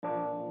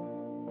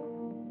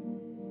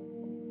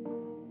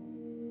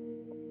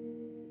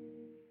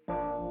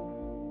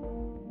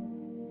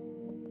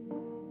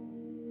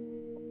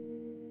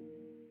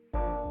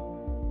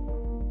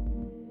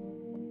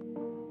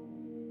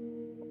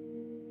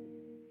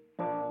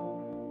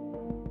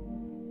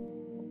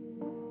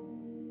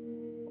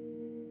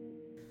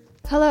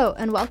Hello,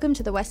 and welcome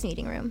to the West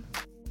Meeting Room.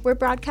 We're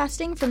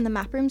broadcasting from the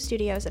Map Room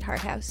Studios at Hart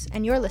House,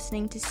 and you're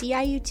listening to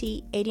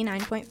CIUT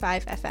 89.5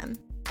 FM.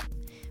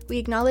 We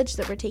acknowledge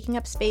that we're taking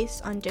up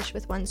space on Dish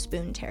with One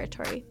Spoon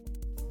territory.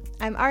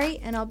 I'm Ari,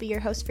 and I'll be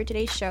your host for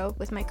today's show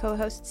with my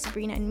co-hosts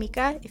Sabrina and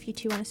Mika, if you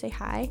two want to say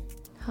hi.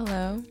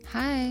 Hello.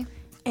 Hi.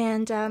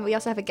 And we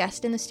also have a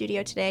guest in the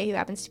studio today who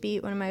happens to be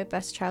one of my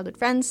best childhood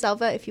friends,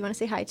 Selva, if you want to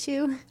say hi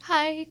too.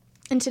 Hi.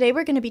 And today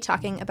we're going to be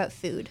talking about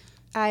food.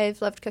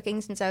 I've loved cooking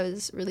since I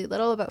was really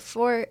little, about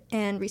 4,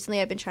 and recently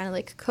I've been trying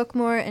to cook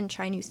more and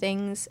try new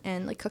things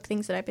and cook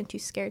things that I've been too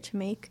scared to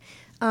make.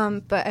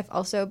 But I've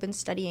also been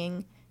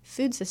studying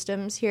food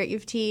systems here at U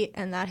of T,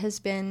 and that has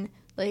been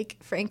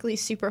frankly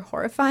super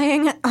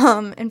horrifying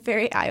and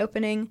very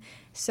eye-opening.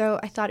 So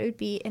I thought it would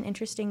be an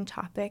interesting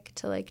topic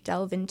to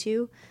delve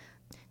into.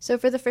 So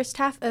for the first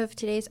half of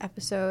today's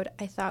episode,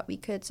 I thought we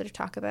could sort of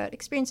talk about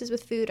experiences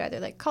with food,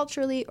 either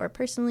culturally or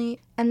personally.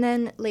 And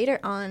then later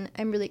on,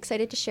 I'm really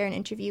excited to share an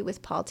interview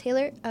with Paul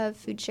Taylor of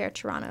Food Share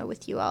Toronto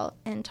with you all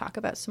and talk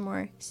about some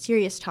more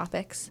serious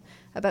topics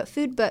about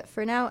food. But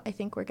for now, I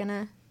think we're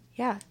gonna,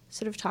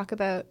 sort of talk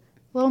about a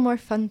little more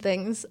fun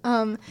things.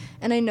 And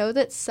I know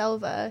that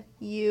Selva,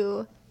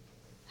 you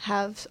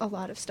have a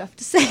lot of stuff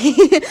to say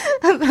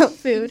about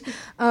food.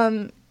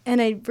 And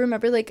I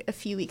remember a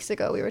few weeks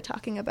ago, we were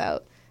talking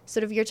about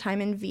sort of your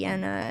time in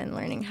Vienna and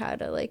learning how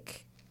to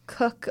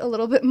cook a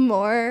little bit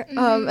more. And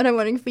I'm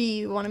wondering if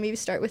you want to maybe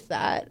start with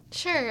that.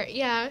 Sure,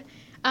 yeah.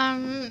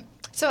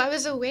 So I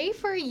was away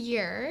for a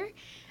year,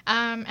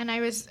 and I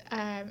was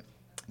I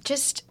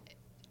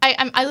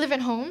live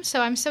at home,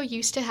 so I'm so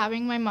used to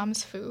having my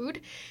mom's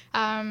food,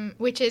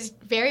 which is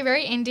very,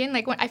 very Indian.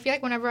 I feel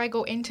like whenever I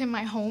go into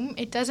my home,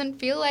 it doesn't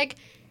feel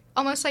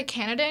almost like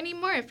Canada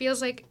anymore. It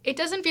feels it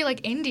doesn't feel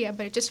like India,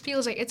 but it just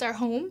feels like it's our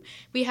home.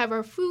 We have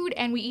our food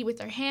and we eat with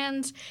our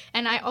hands,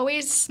 and I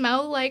always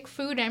smell like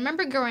food. I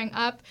remember growing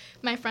up,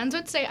 my friends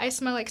would say I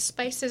smell like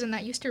spices, and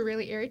that used to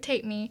really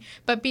irritate me.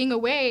 But being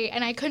away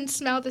and I couldn't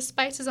smell the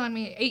spices on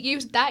me,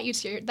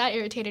 that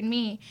irritated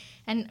me.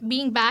 And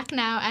being back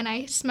now and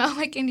I smell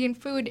like Indian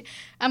food,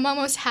 I'm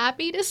almost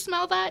happy to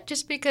smell that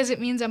just because it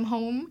means I'm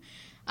home.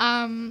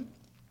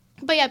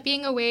 But yeah,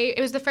 being away, it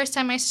was the first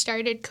time I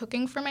started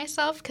cooking for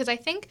myself because I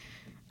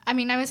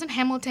was in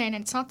Hamilton, and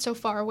it's not so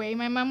far away.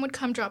 My mom would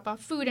come drop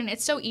off food, and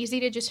it's so easy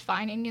to just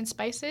find Indian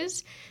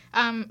spices.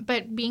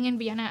 But being in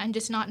Vienna and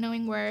just not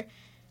knowing where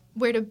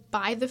to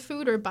buy the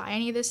food or buy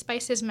any of the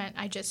spices meant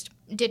I just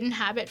didn't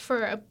have it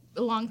for a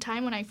long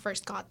time when I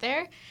first got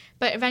there.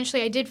 But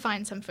eventually I did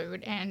find some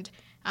food and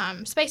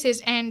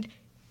spices, and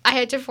I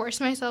had to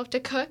force myself to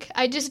cook.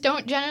 I just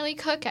don't generally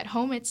cook at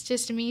home. It's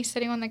just me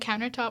sitting on the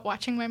countertop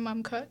watching my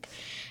mom cook.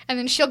 And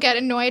then she'll get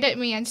annoyed at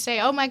me and say,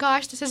 "Oh my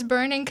gosh, this is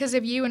burning because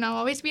of you." And I'll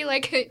always be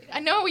like, "I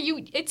know,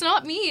 it's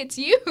not me, it's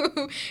you.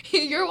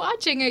 You're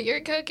watching it,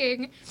 you're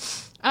cooking."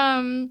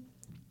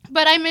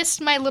 But I missed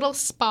my little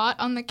spot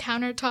on the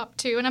countertop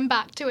too, and I'm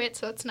back to it,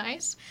 so it's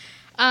nice.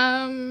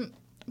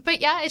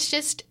 But yeah, it's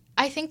just,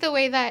 I think the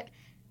way that,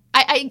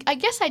 I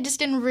guess I just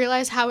didn't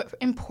realize how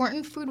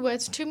important food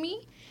was to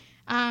me.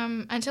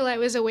 Until I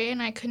was away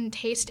and I couldn't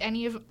taste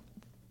any of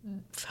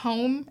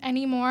home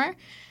anymore.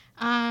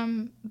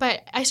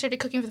 But I started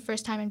cooking for the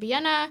first time in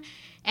Vienna,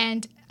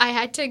 and I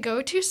had to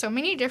go to so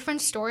many different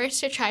stores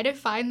to try to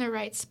find the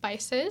right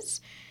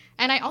spices.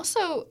 And I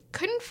also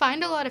couldn't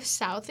find a lot of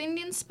South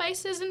Indian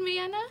spices in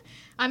Vienna.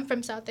 I'm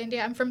from South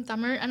India. I'm from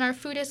Tamil, and our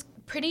food is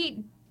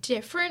pretty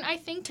different, I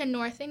think, to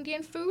North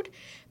Indian food.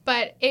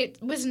 But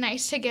it was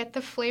nice to get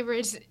the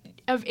flavors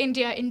of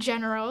India in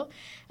general,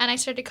 and I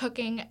started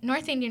cooking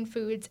North Indian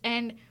foods.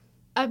 And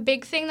a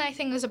big thing that I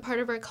think is a part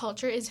of our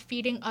culture is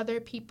feeding other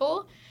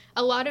people.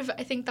 A lot of,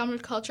 I think, Tamil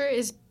culture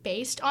is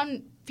based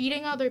on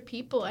feeding other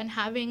people and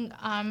having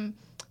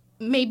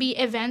maybe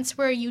events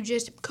where you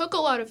just cook a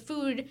lot of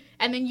food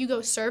and then you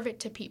go serve it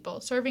to people.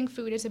 Serving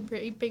food is a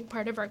very big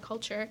part of our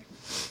culture.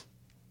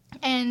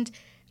 And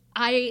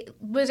I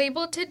was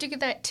able to do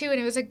that too, and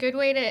it was a good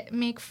way to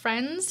make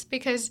friends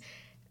because,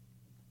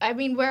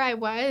 where I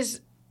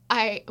was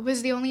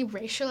the only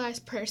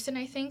racialized person,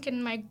 I think,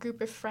 in my group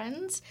of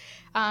friends,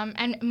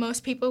 and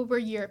most people were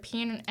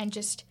European and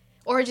just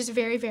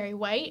very, very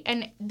white,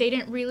 and they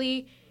didn't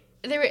really,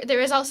 there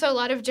was also a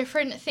lot of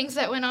different things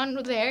that went on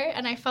there,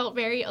 and I felt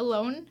very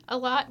alone a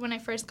lot when I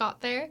first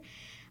got there,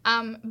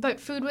 but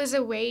food was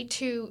a way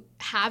to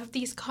have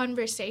these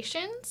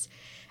conversations,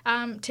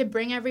 to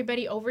bring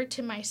everybody over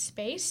to my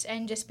space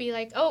and just be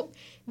like, "Oh,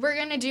 we're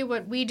going to do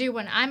what we do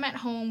when I'm at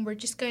home. We're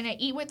just going to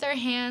eat with our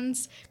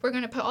hands. We're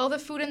going to put all the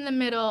food in the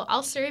middle.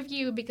 I'll serve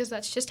you because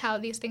that's just how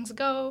these things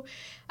go."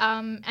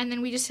 And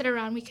then we just sit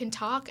around, we can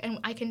talk, and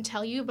I can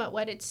tell you about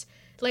what it's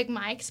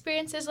my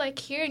experience is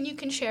here, and you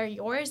can share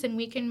yours, and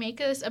we can make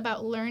this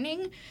about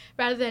learning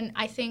rather than,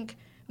 I think,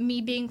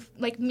 me being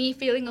me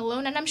feeling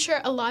alone. And I'm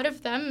sure a lot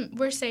of them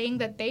were saying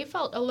that they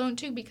felt alone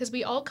too, because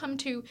we all come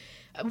to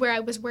where I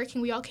was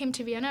working, we all came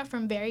to Vienna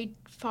from very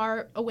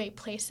far away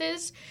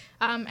places,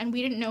 and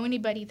we didn't know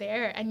anybody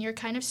there, and you're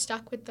kind of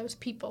stuck with those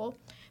people.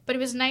 But it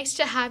was nice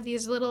to have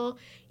these little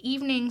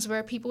evenings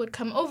where people would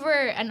come over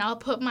and I'll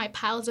put my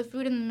piles of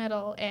food in the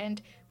middle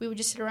and we would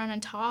just sit around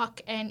and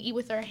talk and eat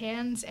with our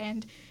hands,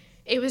 and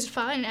it was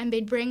fun. And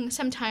they'd bring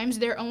sometimes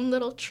their own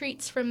little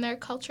treats from their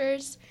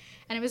cultures,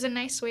 and it was a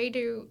nice way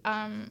to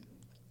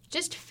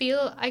just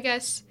feel, I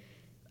guess,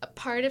 a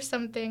part of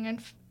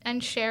something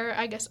and share,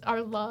 I guess,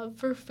 our love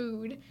for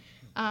food.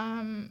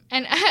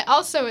 And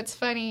also what's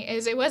funny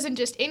is it wasn't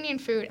just Indian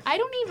food. I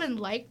don't even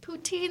like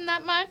poutine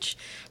that much.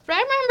 But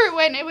I remember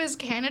when it was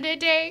Canada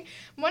Day,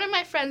 one of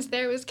my friends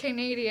there was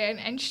Canadian,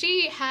 and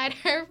she had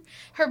her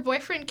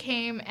boyfriend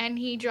came and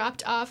he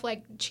dropped off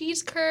like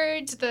cheese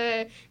curds,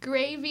 the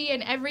gravy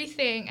and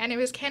everything, and it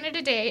was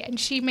Canada Day and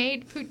she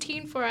made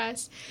poutine for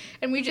us.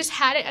 And we just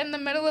had it in the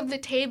middle of the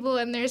table,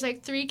 and there's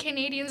like 3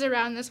 Canadians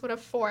around us with a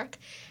fork.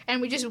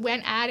 And we just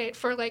went at it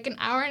for like an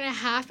hour and a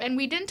half, and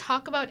we didn't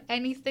talk about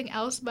anything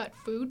else but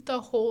food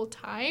the whole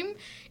time.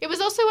 It was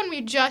also when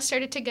we just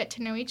started to get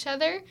to know each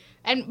other,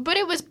 but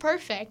it was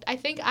perfect. I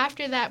think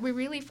after that, we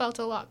really felt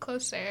a lot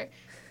closer.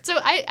 So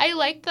I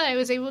liked that I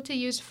was able to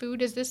use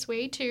food as this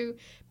way to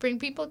bring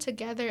people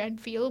together and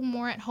feel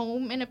more at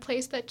home in a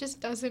place that just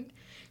doesn't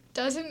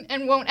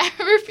and won't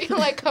ever feel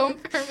like home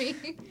for me.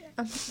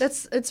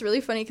 It's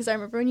really funny because I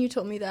remember when you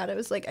told me that, I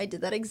was like, I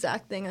did that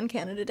exact thing on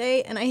Canada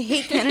Day, and I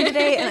hate Canada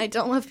Day, and I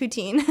don't love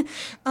poutine.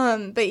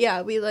 But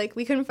yeah,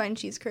 we couldn't find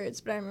cheese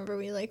curds, but I remember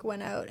we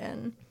went out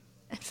and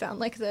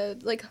found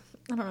the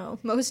I don't know,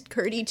 most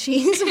curdy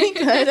cheese we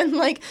could,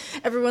 and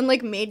everyone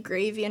made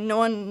gravy, and no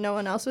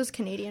one else was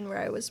Canadian where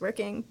I was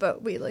working,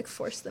 but we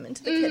forced them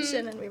into the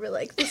kitchen, and we were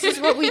like, this is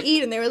what we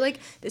eat, and they were like,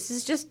 this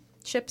is just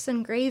chips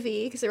and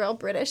gravy, because they were all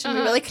British, and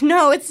we were like,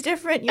 no, it's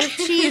different, you have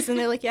cheese, and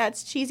they're like, yeah,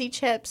 it's cheesy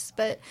chips.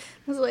 But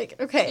I was like,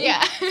 okay,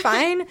 yeah.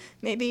 Fine,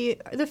 maybe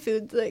the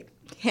food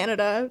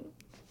Canada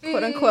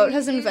quote unquote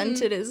has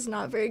invented is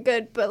not very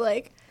good, but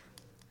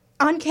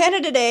on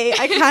Canada Day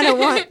I kind of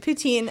want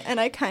poutine, and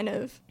I kind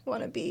of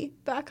want to be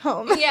back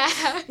home.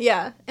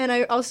 Yeah. And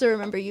I also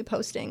remember you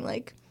posting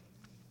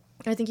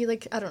I think you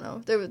I don't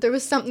know, there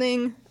was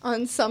something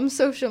on some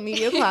social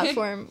media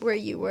platform where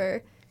you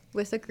were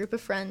with a group of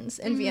friends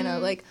in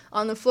Vienna,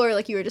 on the floor,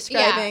 you were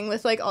describing,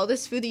 with, all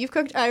this food that you've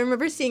cooked. I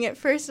remember seeing it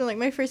first, and,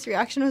 my first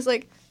reaction was,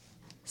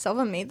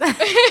 Selva made that?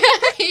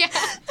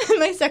 Yeah. And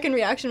my second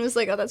reaction was,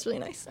 oh, that's really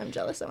nice. I'm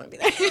jealous. I want to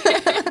be there.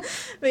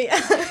 But,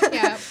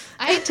 yeah.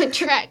 I had to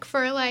trek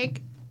for, I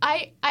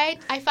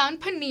found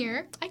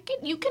paneer.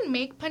 You can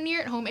make paneer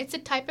at home. It's a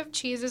type of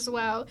cheese as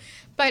well,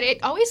 but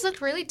it always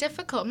looked really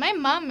difficult. My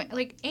mom,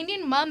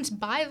 Indian moms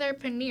buy their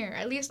paneer.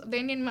 At least the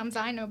Indian moms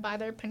I know buy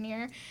their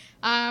paneer.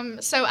 I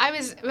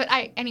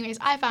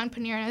found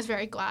paneer, and I was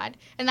very glad.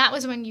 And that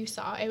was when you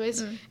saw. It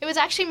was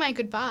actually my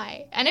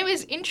goodbye. And it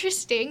was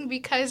interesting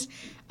because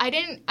I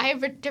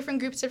have different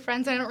groups of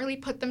friends, and I don't really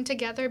put them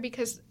together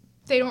because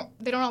they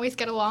don't always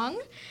get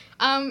along.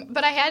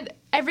 But I had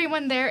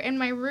everyone there in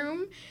my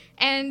room,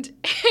 and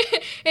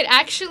it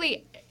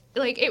actually,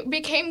 it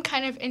became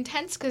kind of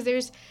intense because there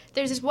was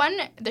just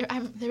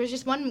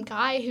one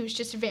guy who's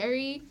just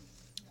very,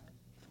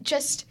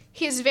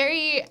 he has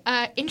very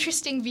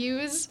interesting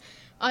views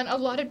on a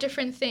lot of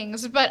different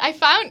things. But I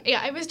found,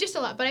 it was just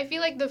a lot. But I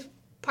feel like the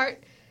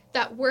part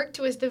that worked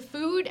was the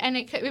food, and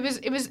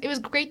it was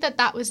great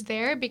that was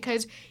there,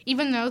 because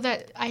even though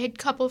that I had a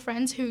couple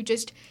friends who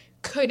just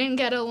couldn't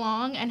get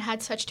along and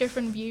had such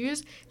different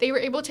views, they were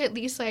able to at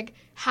least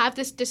have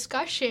this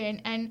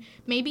discussion and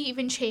maybe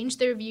even change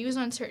their views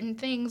on certain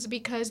things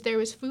because there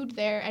was food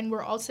there and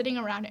we're all sitting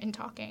around and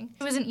talking.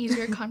 It was an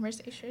easier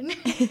conversation.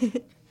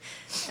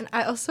 And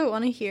I also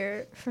want to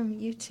hear from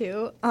you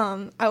too.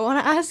 I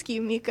want to ask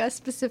you, Mika,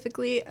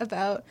 specifically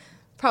about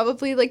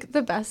probably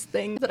the best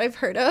thing that I've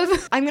heard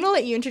of. I'm going to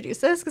let you introduce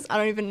this because I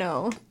don't even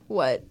know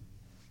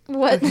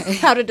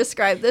how to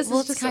describe this. Well,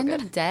 it's kind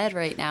of dead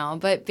right now,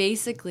 but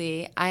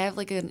basically I have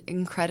an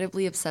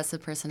incredibly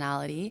obsessive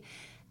personality,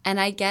 and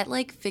I get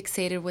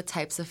fixated with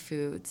types of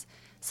foods.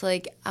 So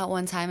at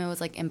one time it was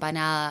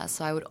empanadas,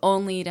 so I would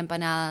only eat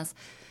empanadas.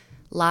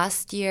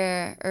 Last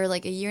year, or a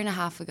year and a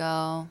half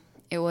ago,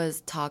 it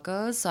was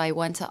tacos, so I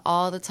went to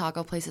all the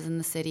taco places in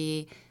the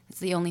city. It's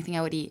the only thing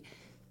I would eat.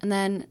 And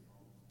then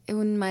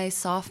in my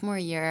sophomore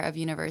year of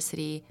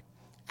university,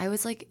 I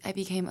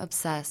became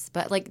obsessed,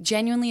 but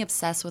genuinely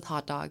obsessed with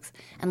hot dogs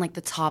and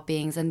the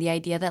toppings and the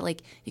idea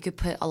that you could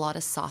put a lot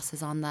of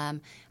sauces on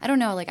them. I don't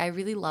know, I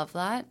really love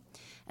that.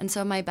 And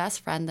so my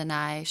best friend and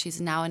I, she's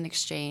now in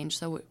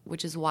exchange,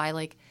 which is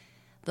why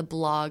the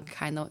blog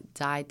kind of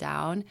died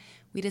down.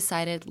 We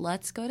decided,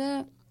 let's go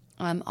to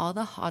all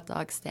the hot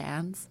dog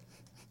stands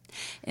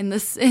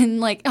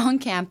on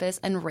campus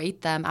and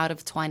rate them out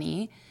of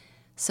 20.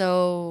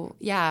 So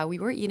yeah, we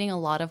were eating a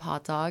lot of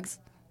hot dogs.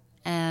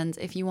 And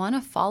if you want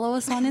to follow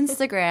us on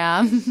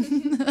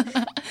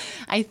Instagram,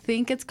 I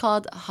think it's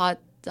called Hot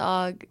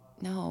Dog.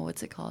 No,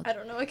 what's it called? I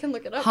don't know. I can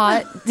look it up.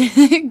 Hot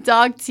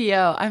Dog TO.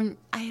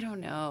 I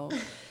don't know.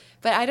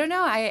 But I don't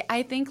know.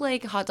 I think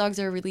hot dogs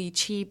are really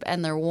cheap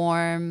and they're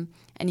warm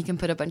and you can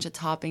put a bunch of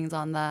toppings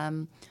on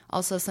them.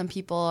 Also, some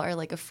people are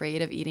like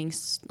afraid of eating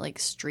like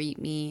street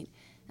meat,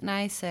 and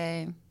I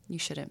say you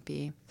shouldn't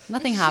be.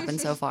 Nothing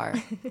happened so far.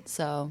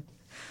 So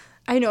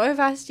I know I've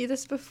asked you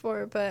this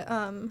before, but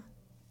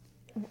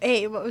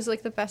A, what was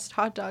like the best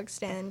hot dog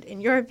stand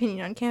in your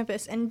opinion on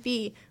campus? And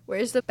B,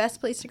 where's the best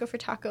place to go for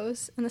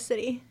tacos in the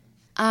city?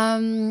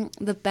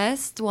 The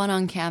best one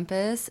on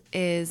campus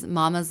is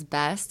Mama's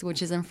Best,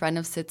 which is in front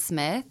of Sid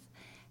Smith.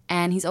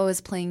 And he's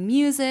always playing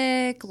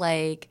music,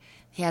 like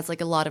he has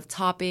like a lot of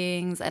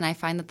toppings, and I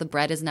find that the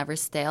bread is never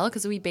stale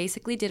because we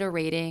basically did a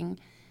rating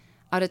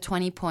out of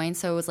 20 points.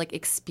 So it was like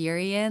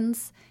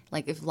experience,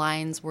 like if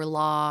lines were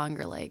long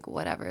or like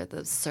whatever,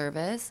 the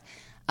service,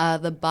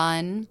 the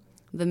bun,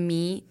 the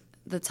meat,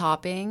 the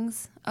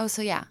toppings. Oh,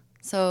 so yeah.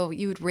 So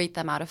you would rate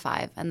them out of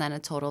 5 and then a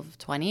total of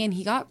 20. And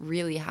he got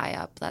really high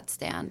up, that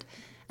stand.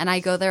 And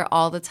I go there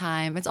all the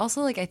time. It's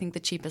also like I think the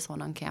cheapest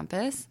one on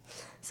campus.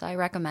 So I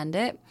recommend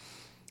it.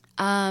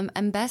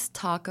 And best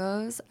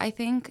tacos, I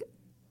think,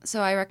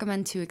 so I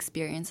recommend 2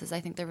 experiences. I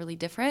think they're really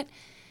different.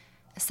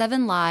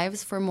 7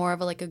 Lives for more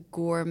of like a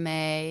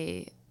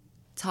gourmet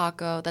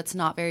taco that's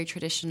not very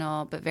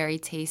traditional but very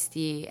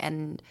tasty.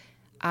 And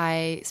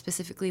I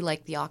specifically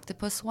like the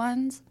octopus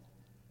ones.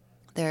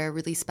 They're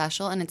really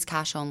special, and it's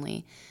cash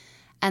only.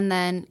 And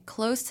then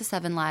close to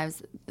 7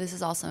 Lives, this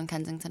is also in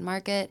Kensington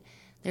Market,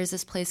 there's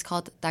this place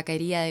called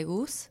Taqueria de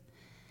Gus.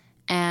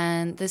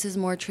 And this is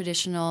more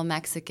traditional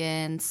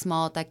Mexican,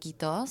 small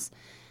taquitos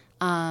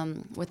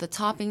with the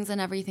toppings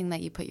and everything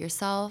that you put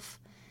yourself.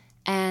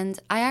 And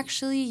I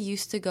actually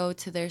used to go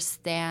to their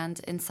stand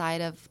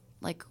inside of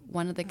like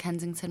one of the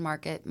Kensington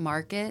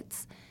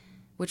markets,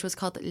 which was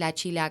called La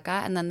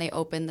Chilaca. And then they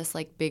opened this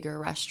like bigger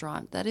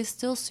restaurant that is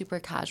still super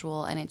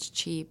casual, and it's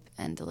cheap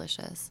and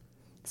delicious.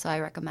 So I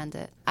recommend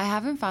it. I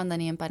haven't found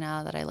any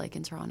empanada that I like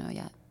in Toronto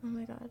yet. Oh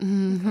my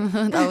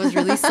God. That was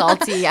really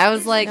salty. I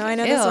was like, no, I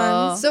know ew. this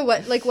one. So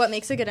what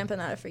makes a good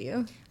empanada for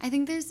you? I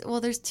think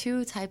there's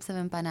 2 types of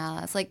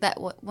empanadas. Like that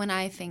when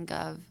I think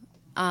of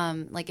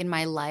like in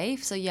my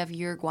life, so you have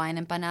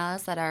Uruguayan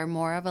empanadas that are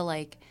more of a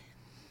like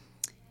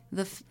so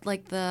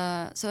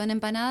an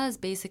empanada is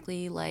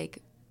basically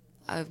like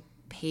a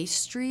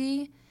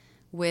pastry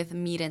with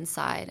meat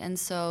inside. And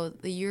so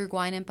the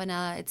Uruguayan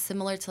empanada, it's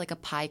similar to like a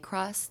pie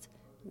crust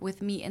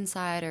with meat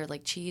inside or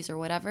like cheese or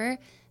whatever.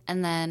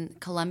 And then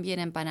Colombian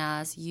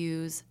empanadas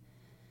use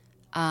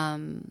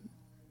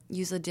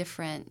a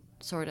different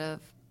sort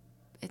of,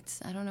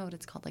 I don't know what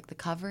it's called, like the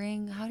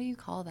covering. How do you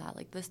call that?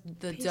 Like the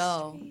Pastry.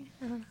 dough.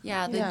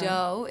 Yeah, the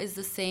dough is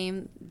the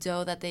same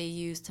dough that they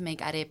use to make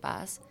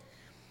arepas.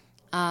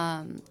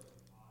 And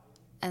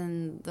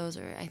those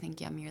are, I think,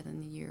 yummier than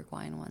the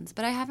Uruguayan ones.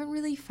 But I haven't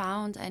really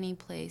found any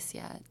place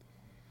yet.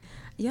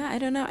 Yeah, I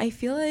don't know. I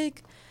feel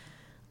like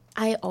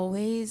I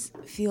always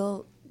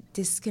feel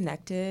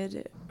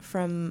disconnected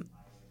from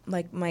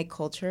like my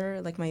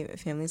culture, like my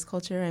family's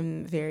culture.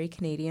 I'm very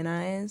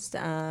Canadianized.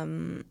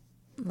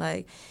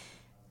 Like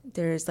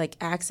there's like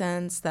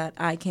accents that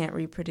I can't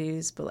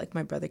reproduce, but like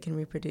my brother can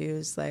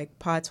reproduce, like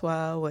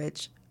patois,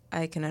 which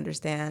I can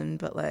understand,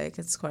 but like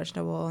it's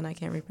questionable and I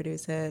can't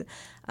reproduce it.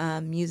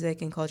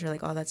 Music and culture,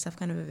 like all that stuff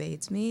kind of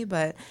evades me.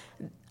 But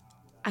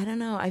I don't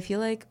know. I feel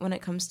like when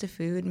it comes to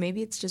food,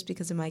 maybe it's just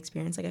because of my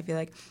experience. Like I feel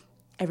like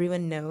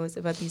everyone knows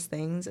about these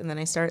things, and then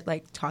I start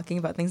like talking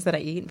about things that I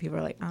eat, and people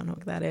are like, I don't know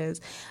what that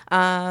is.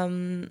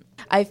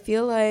 I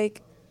feel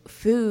like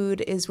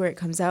food is where it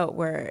comes out,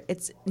 where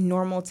it's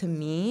normal to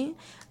me,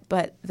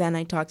 but then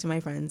I talk to my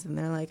friends, and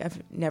they're like, I've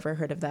never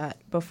heard of that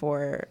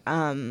before.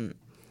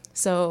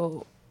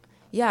 So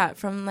yeah,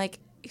 from like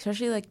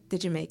especially like the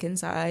Jamaican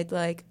side,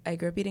 like I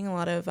grew up eating a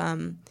lot of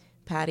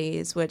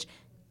patties, which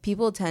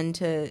people tend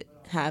to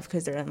have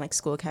because they're in like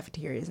school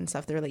cafeterias and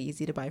stuff. They're really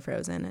easy to buy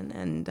frozen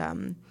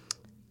and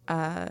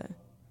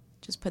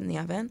just put in the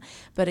oven.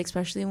 But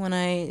especially when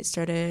I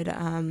started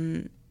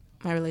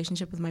my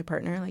relationship with my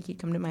partner, like he'd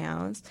come to my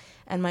house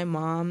and my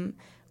mom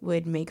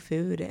would make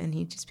food and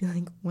he'd just be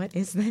like, what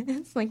is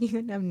this? Like you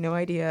would have no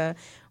idea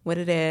what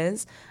it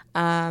is.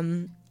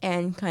 And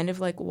kind of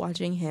like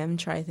watching him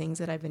try things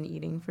that I've been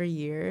eating for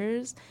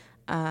years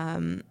has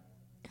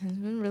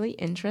been really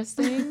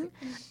interesting.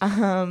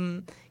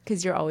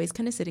 Because you're always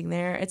kind of sitting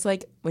there. It's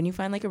like when you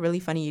find like a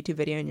really funny YouTube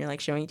video and you're like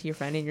showing it to your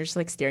friend and you're just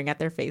like staring at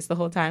their face the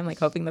whole time, like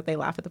hoping that they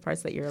laugh at the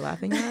parts that you're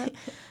laughing at.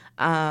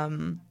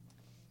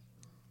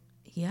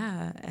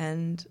 Yeah,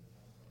 and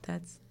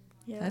that's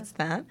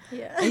that.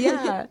 Yeah.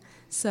 Yeah.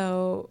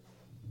 So,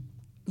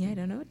 yeah, I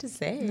don't know what to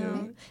say.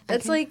 No.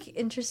 That's like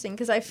interesting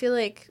because I feel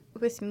like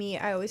with me,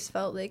 I always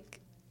felt like,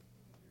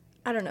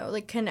 I don't know,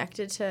 like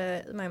connected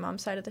to my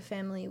mom's side of the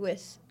family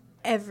with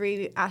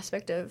every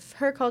aspect of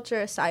her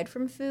culture aside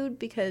from food,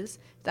 because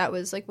that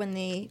was like when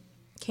they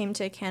came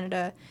to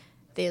Canada,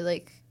 they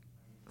like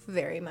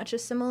very much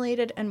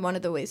assimilated, and one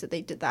of the ways that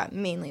they did that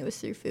mainly was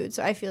through food.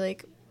 So I feel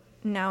like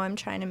now I'm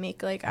trying to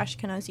make like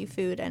Ashkenazi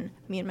food, and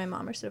me and my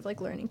mom are sort of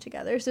like learning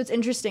together. So it's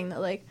interesting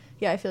that like,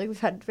 yeah, I feel like we've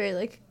had very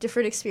like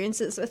different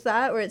experiences with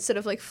that, where it's sort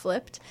of like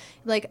flipped.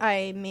 Like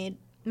I made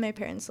my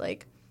parents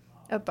like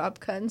a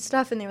babka and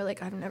stuff, and they were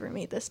like, I've never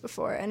made this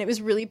before. And it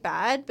was really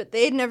bad, but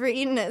they had never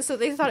eaten it, so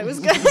they thought it was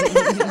good.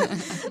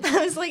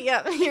 I was like,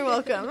 yeah, you're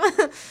welcome.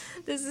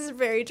 This is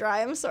very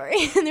dry, I'm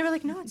sorry. And they were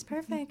like, no, it's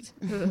perfect.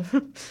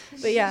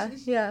 But yeah,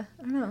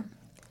 I don't know.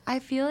 I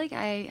feel like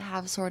I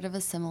have sort of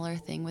a similar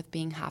thing with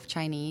being half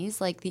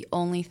Chinese. Like, the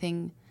only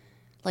thing,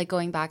 like,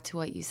 going back to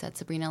what you said,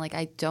 Sabrina, like,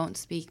 I don't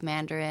speak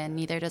Mandarin,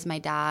 neither does my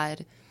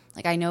dad.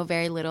 Like, I know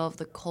very little of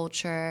the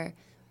culture.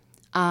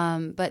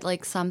 But,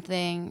 like,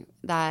 something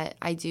that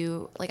I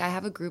do, like, I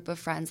have a group of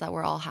friends that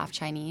we're all half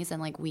Chinese, and,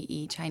 like, we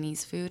eat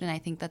Chinese food. And I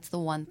think that's the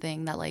one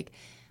thing that, like,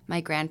 my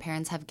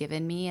grandparents have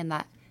given me, and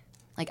that,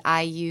 like,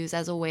 I use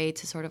as a way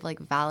to sort of, like,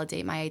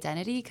 validate my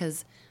identity,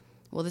 because,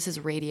 well, this is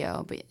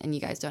radio, and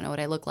you guys don't know what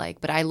I look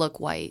like, but I look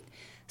white.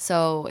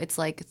 So it's,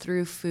 like,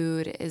 through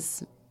food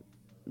is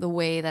the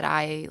way that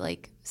I,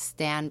 like,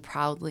 stand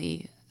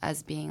proudly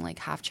as being, like,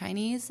 half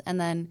Chinese. And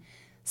then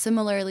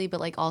similarly, but,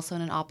 like, also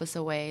in an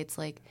opposite way, it's,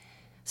 like,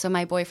 so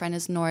my boyfriend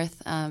is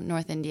North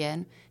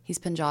Indian. He's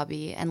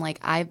Punjabi. And, like,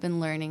 I've been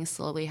learning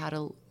slowly how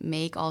to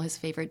make all his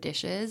favorite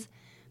dishes.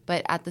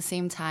 But at the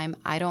same time,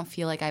 I don't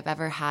feel like I've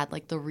ever had,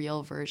 like, the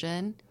real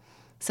version.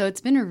 So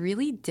it's been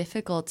really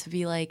difficult to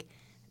be like,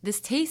 this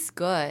tastes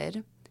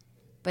good,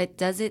 but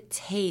does it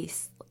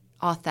taste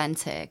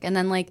authentic? And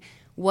then, like,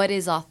 what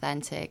is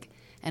authentic?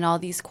 And all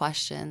these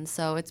questions.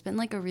 So it's been,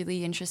 like, a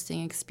really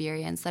interesting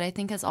experience that I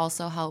think has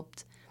also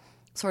helped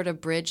sort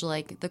of bridge,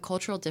 like, the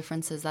cultural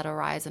differences that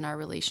arise in our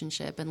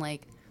relationship, and,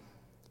 like,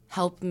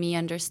 help me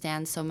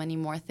understand so many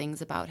more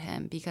things about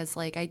him. Because,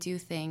 like, I do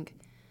think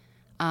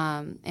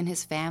in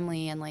his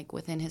family and, like,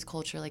 within his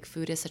culture, like,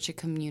 food is such a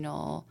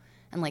communal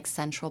and, like,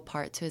 central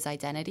part to his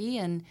identity.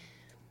 And,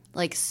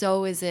 like,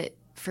 so is it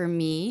for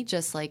me,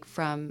 just, like,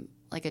 from,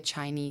 like, a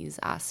Chinese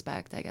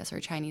aspect, I guess,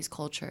 or Chinese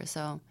culture.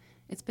 So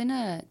it's been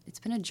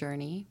a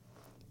journey.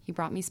 He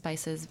brought me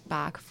spices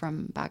back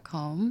from back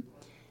home,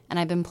 and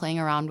I've been playing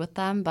around with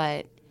them,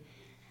 but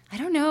I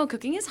don't know.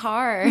 Cooking is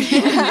hard. And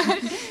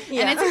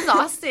it's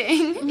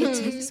exhausting. It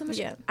takes so much.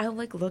 Yeah. I'll,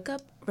 like, look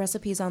up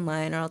recipes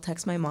online, or I'll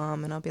text my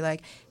mom, and I'll be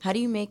like, how do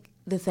you make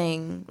the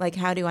thing? Like,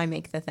 how do I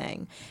make the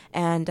thing?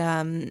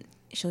 And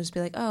she'll just be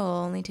like, oh,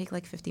 it'll only take,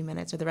 like, 50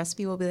 minutes. Or the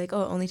recipe will be like,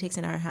 oh, it only takes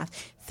an hour and a half.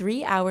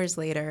 3 hours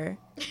later,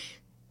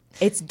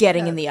 it's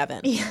getting in the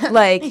oven. Yeah.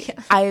 Like,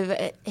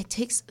 it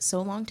takes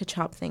so long to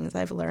chop things,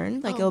 I've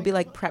learned. Like, it'll be,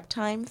 like, prep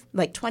time,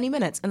 like, 20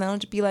 minutes. And then it'll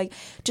just be like,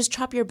 just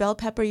chop your bell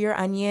pepper, your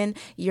onion,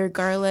 your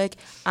garlic,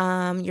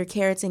 your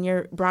carrots, and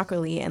your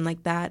broccoli. And,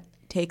 like, that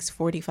takes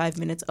 45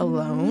 minutes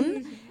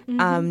alone.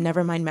 Mm-hmm.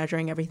 Never mind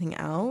measuring everything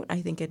out.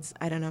 I think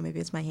I don't know, maybe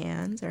it's my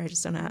hands, or I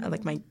just don't know,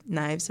 like, my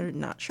knives are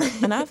not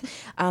sharp enough.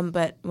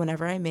 But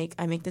whenever I make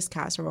this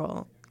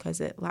casserole, because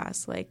it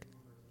lasts, like,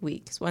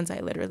 weeks. Once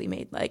I literally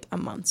made, like, a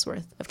month's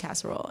worth of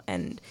casserole,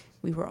 and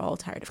we were all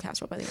tired of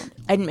casserole by the end.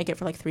 I didn't make it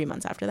for, like, 3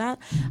 months after that.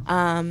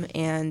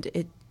 And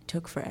it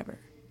took forever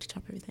to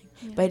chop everything.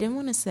 Yeah. But I didn't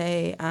want to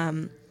say,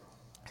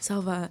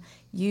 Selva,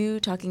 you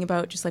talking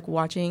about just, like,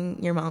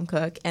 watching your mom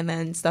cook and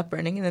then stuff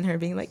burning and then her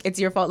being like, it's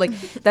your fault. Like,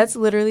 that's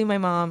literally my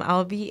mom.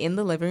 I'll be in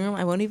the living room.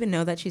 I won't even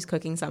know that she's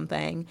cooking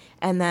something.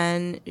 And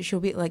then she'll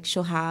be like,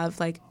 she'll have,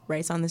 like,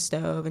 rice on the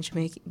stove, and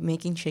she'll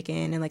making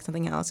chicken and, like,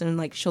 something else. And,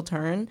 like, she'll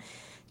turn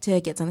to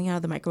get something out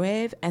of the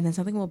microwave, and then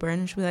something will burn,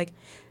 and she'll be like,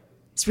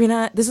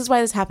 Sabrina, this is why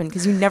this happened,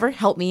 because you never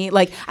help me.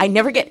 Like, I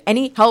never get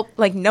any help.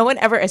 Like, no one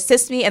ever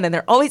assists me, and then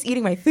they're always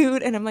eating my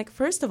food. And I'm like,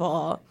 first of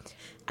all,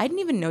 I didn't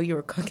even know you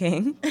were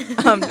cooking.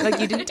 Like,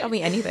 you didn't tell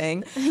me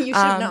anything. You should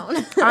have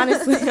known.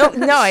 Honestly,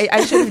 no,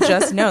 I should have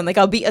just known. Like,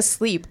 I'll be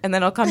asleep, and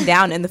then I'll come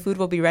down, and the food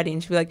will be ready,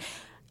 and she'll be like,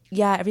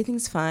 yeah,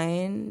 everything's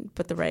fine,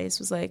 but the rice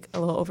was, like, a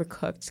little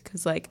overcooked,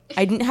 because, like,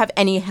 I didn't have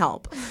any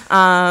help.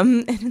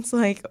 And it's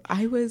like,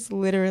 I was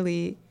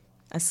literally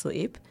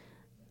asleep,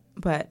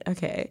 but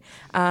okay.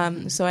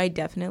 So I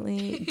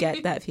definitely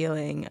get that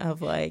feeling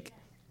of, like,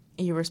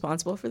 you're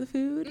responsible for the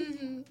food.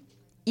 Mm-hmm.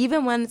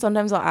 Even when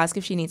sometimes I'll ask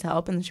if she needs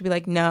help, and she'll be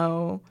like,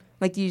 no,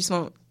 like, you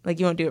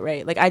won't do it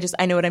right. Like,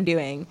 I know what I'm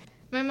doing.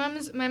 My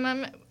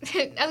mom,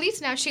 at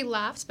least now she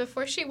laughs.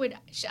 Before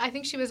I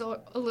think she was a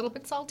little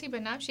bit salty,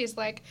 but now she's,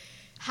 like,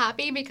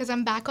 happy because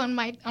I'm back on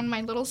my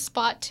little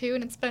spot too,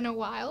 and it's been a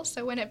while.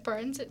 So when it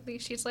burns, at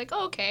least she's like,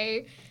 oh,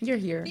 okay, you're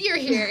here,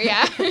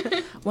 yeah.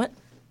 What?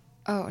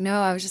 Oh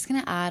no, I was just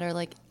gonna add, or,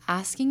 like,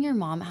 asking your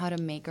mom how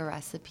to make a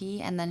recipe,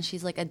 and then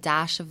she's like, a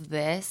dash of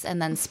this, and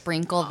then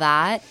sprinkle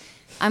that.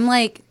 I'm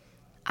like,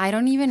 I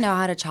don't even know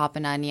how to chop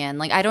an onion.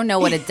 Like, I don't know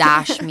what a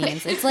dash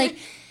means. It's like,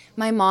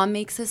 my mom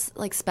makes this,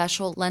 like,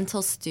 special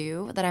lentil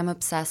stew that I'm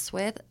obsessed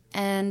with.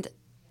 And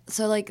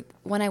so, like,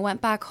 when I went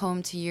back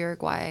home to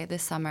Uruguay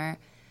this summer,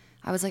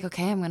 I was like,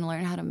 okay, I'm going to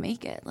learn how to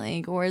make it.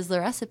 Like, where's the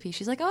recipe?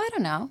 She's like, oh, I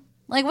don't know.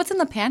 Like, what's in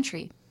the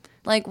pantry?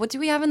 Like, what do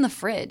we have in the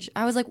fridge?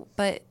 I was like,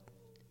 but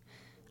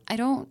I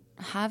don't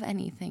have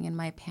anything in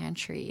my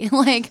pantry.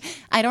 Like,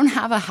 I don't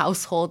have a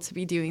household to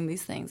be doing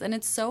these things. And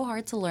it's so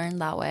hard to learn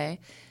that way.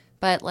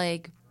 But,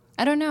 like,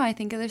 I don't know. I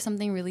think there's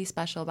something really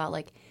special about,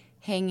 like,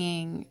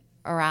 hanging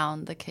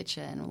around the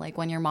kitchen, like,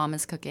 when your mom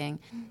is cooking.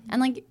 Mm-hmm.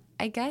 And, like,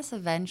 I guess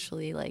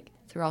eventually, like,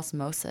 through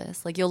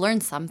osmosis. Like, you'll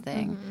learn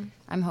something.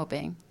 I'm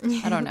hoping.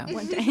 I don't know.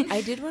 One day.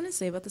 I did want to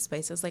say about the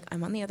spices, like,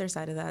 I'm on the other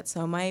side of that.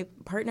 So my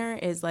partner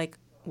is, like,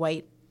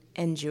 white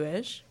and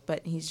Jewish,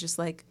 but he's just,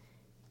 like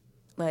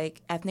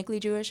ethnically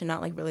Jewish and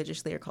not, like,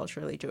 religiously or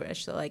culturally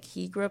Jewish. So, like,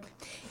 he grew up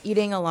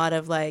eating a lot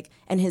of, like,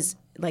 and his,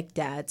 like,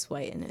 dad's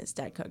white and his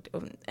dad cooked.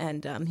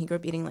 And he grew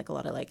up eating, like, a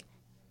lot of, like,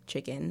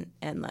 chicken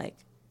and, like,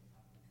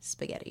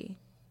 spaghetti.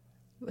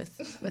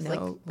 With like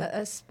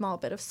a small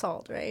bit of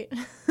salt, right?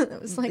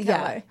 That was like,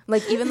 yeah,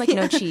 like even like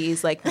no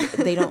cheese, like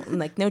they don't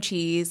like no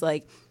cheese,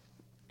 like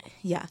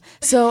yeah.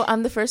 So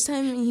the first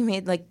time he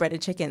made like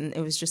breaded chicken, it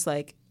was just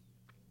like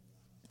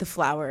the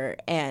flour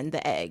and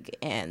the egg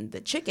and the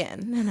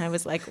chicken, and I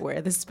was like, where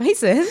are the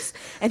spices?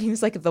 And he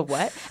was like, the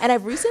what? And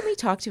I've recently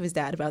talked to his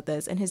dad about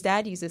this, and his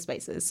dad uses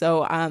spices,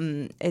 so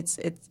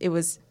it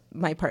was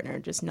my partner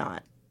just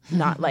not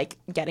like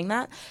getting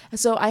that.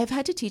 So I have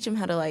had to teach him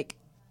how to like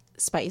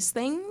spice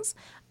things,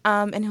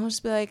 and he'll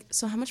just be like,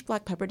 so how much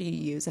black pepper do you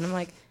use? And I'm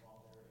like,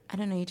 I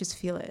don't know, you just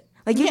feel it.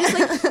 Like you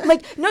just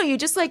like no, you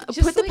just like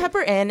put the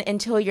pepper in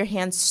until your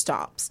hand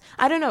stops.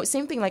 I don't know,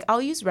 same thing. Like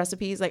I'll use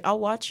recipes, like I'll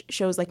watch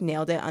shows like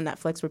Nailed It on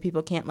Netflix where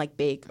people can't like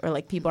bake, or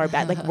like people are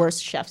bad, like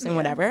worst chefs and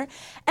whatever.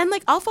 And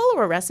like I'll follow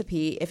a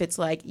recipe if it's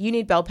like you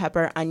need bell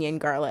pepper, onion,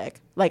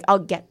 garlic. Like I'll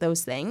get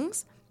those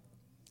things.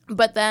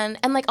 But then,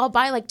 and like I'll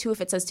buy like 2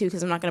 if it says 2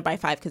 because I'm not going to buy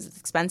 5 because it's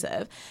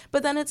expensive.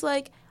 But then it's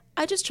like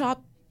I just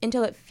chop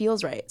until it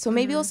feels right. So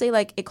maybe I'll say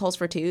like it calls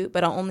for 2,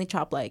 but I'll only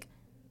chop like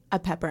a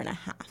pepper and a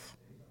half,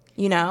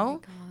 you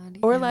know? Oh God,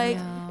 Or like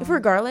if for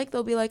garlic,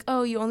 they'll be like,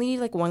 oh, you only need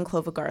like 1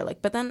 clove of garlic.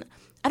 But then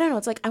I don't know.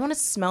 It's like I want to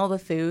smell the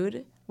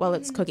food while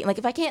it's cooking. Like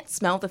if I can't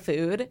smell the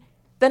food,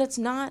 then it's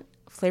not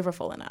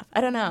flavorful enough.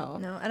 I don't know.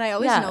 No, and I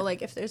always know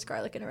like if there's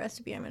garlic in a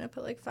recipe, I'm gonna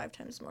put like 5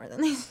 times more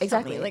than they Exactly.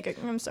 tell me. Like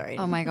I'm sorry.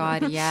 Oh my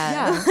God,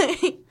 yeah.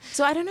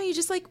 So I don't know. You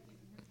just like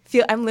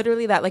feel. I'm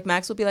literally that. Like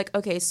Max will be like,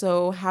 okay,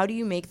 so how do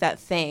you make that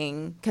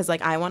thing? Because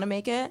like I want to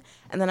make it,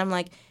 and then I'm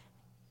like,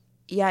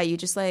 yeah, you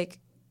just like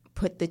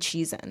put the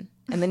cheese in,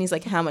 and then he's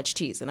like, how much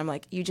cheese? And I'm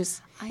like, you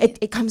just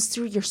it comes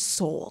through your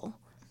soul.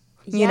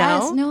 You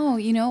know? No,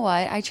 you know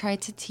what? I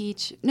tried to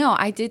teach. No,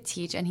 I did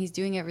teach, and he's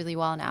doing it really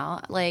well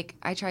now. Like,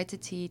 I tried to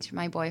teach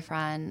my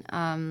boyfriend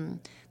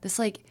this,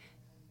 like,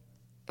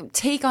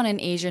 take on an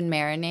Asian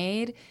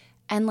marinade.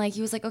 And, like,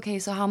 he was like, okay,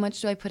 so how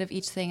much do I put of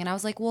each thing? And I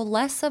was like, well,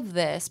 less of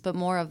this, but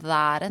more of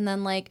that. And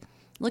then, like,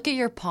 look at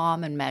your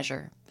palm and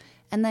measure.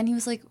 And then he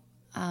was like,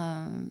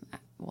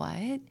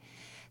 what?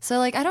 So,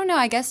 like, I don't know.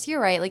 I guess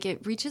you're right. Like,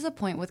 it reaches a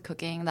point with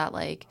cooking that,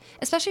 like,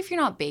 especially if you're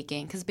not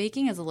baking, because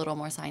baking is a little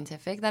more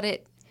scientific, that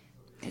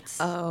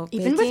it's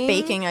even with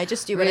baking, I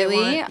just do what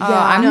really. I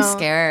want. I'm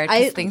scared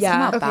because things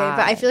come out okay, bad.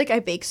 but I feel like I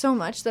bake so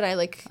much that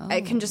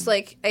I can just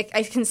like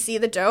I can see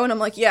the dough and I'm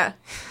like, yeah,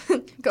 go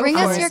Bring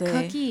for us it. your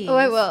Honestly. cookies. Oh,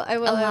 I will. A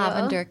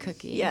lavender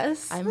cookie.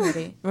 Yes. I'm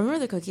ready. Remember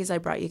the cookies I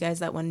brought you guys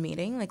that one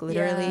meeting? Like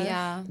literally,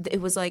 Yeah. It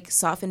was like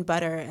softened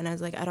butter, and I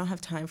was like, I don't have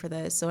time for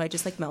this, so I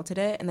just like melted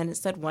it, and then it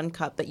said 1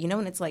 cup. But you know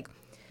when it's like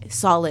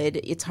solid,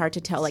 it's hard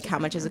to tell like how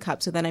much is a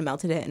cup. So then I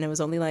melted it, and it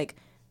was only like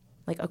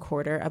a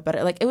quarter of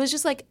butter. Like it was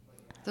just like.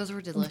 Those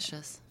were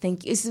delicious.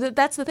 Thank you. So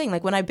that's the thing.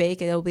 Like when I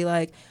bake, it'll be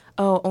like,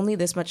 oh, only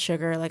this much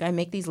sugar. Like I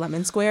make these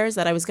lemon squares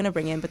that I was gonna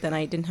bring in, but then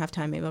I didn't have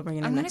time. Maybe I'll bring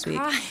it in next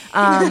week.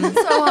 I'm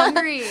so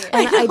hungry.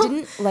 And I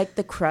didn't like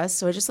the crust,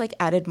 so I just like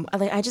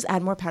I just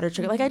add more powdered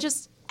sugar. Like I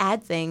just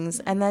add things,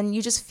 and then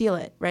you just feel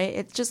it, right?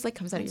 It just like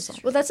comes out of your soul.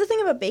 Well, that's the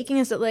thing about baking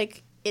is that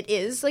like it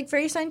is like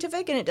very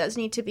scientific, and it does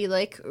need to be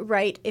like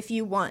right if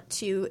you want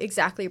to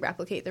exactly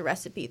replicate the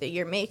recipe that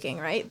you're making,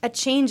 right? A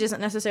change isn't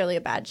necessarily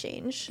a bad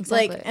change.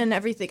 Exactly. Like, and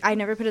everything. I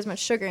never put as much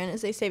sugar in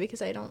as they say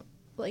because I don't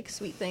like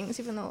sweet things,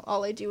 even though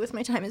all I do with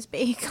my time is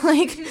bake.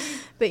 Like,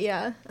 but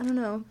yeah, I don't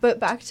know. But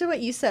back to what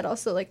you said,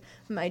 also like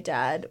my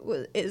dad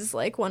is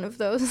like one of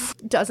those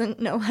doesn't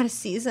know how to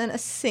season a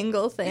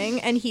single thing,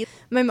 and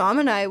my mom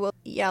and I will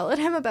yell at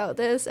him about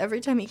this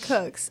every time he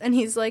cooks, and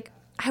he's like,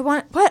 I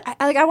want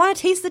to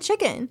taste the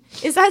chicken.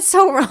 Is that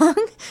so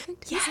wrong?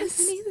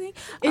 Yes,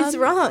 it's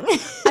wrong.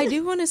 I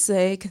do want to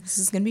say, because this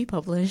is going to be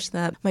published,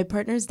 that my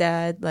partner's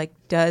dad like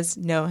does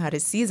know how to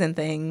season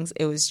things.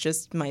 It was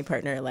just my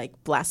partner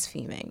like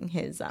blaspheming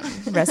his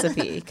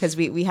recipe, because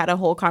we had a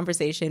whole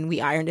conversation. We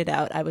ironed it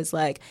out. I was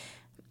like,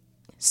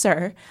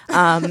 sir,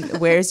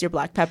 where's your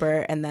black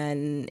pepper? And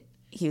then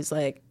he was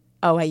like,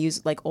 oh, I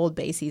use like Old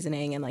Bay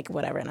seasoning and like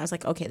whatever. And I was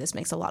like, okay, this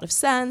makes a lot of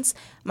sense.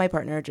 My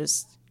partner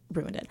just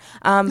ruined it.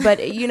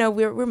 But you know,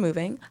 we're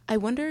moving. I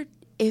wonder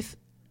if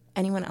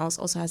anyone else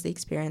also has the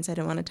experience. I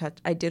did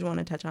want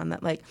to touch on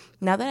that. Like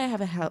now that I have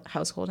a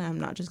household and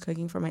I'm not just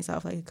cooking for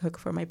myself, like I cook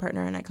for my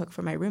partner and I cook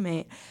for my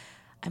roommate.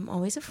 I'm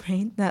always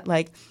afraid that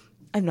like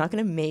I'm not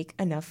gonna make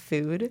enough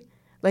food.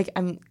 Like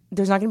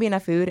there's not gonna be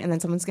enough food, and then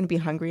someone's gonna be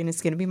hungry, and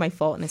it's gonna be my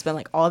fault, and I spent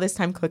like all this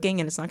time cooking,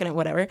 and it's not gonna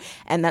whatever.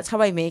 And that's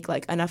how I make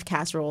like enough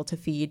casserole to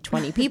feed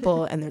 20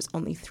 people, and there's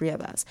only 3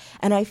 of us.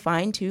 And I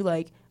find too,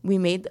 like we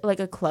made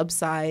like a club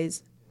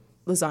size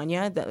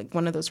lasagna, that like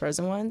one of those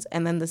frozen ones,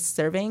 and then the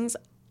servings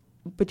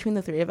between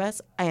the 3 of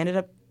us, I ended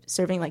up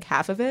serving like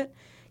half of it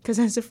because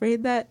I was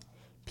afraid that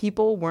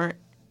people weren't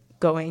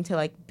going to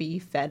like be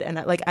fed, and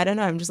like I don't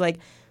know, I'm just like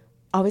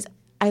always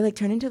I like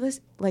turn into this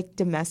like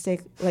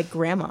domestic like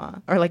grandma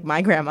or like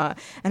my grandma,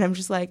 and I'm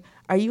just like,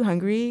 are you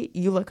hungry?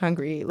 You look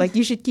hungry. Like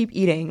you should keep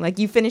eating. Like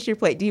you finish your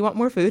plate. Do you want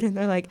more food? And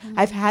they're like,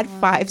 I've had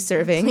 5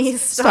 servings.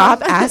 Please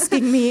Stop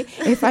asking me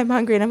if I'm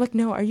hungry. And I'm like,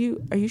 no, are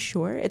you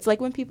sure? It's like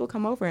when people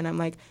come over and I'm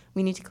like,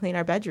 we need to clean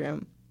our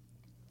bedroom,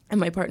 and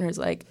my partner's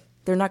like,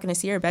 they're not going to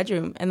see our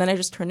bedroom, and then I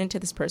just turn into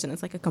this person.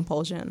 It's like a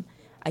compulsion.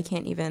 I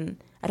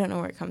don't know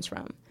where it comes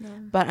from. No.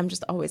 But I'm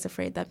just always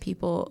afraid that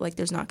people, like,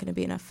 there's not going to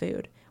be enough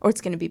food, or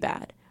it's going to be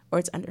bad, or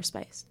it's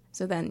underspiced.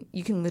 So then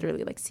you can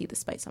literally, like, see the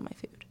spice on my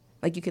food.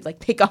 Like, you could, like,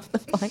 pick off the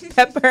black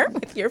pepper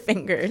with your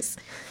fingers.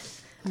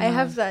 I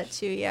have that,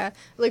 too, yeah.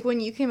 Like, when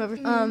you came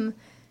over,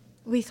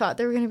 we thought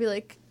there were going to be,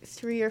 like,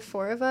 3 or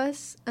 4 of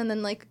us, and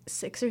then, like,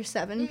 6 or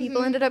 7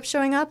 people ended up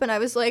showing up, and I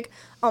was, like,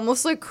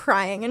 almost, like,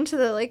 crying into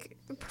the, like,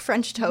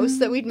 French toast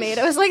that we'd made.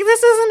 I was like,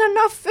 this isn't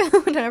enough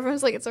food, and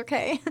everyone's like, it's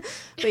okay.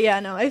 But yeah,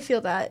 no, I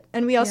feel that.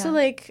 And we also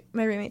like,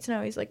 my roommates and I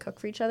always like cook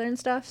for each other and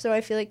stuff, so I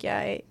feel like, yeah,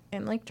 I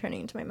am like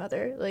turning into my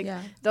mother. Like,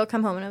 they'll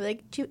come home and I'll be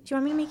like, do you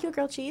want me to make you a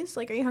grilled cheese?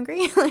 Like, are you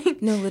hungry?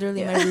 Like, no,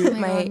 literally,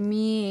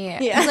 me.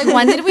 Yeah. It's like,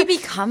 when did we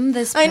become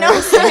this person?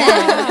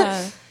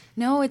 I know.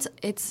 No,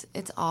 it's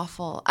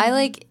awful.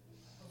 I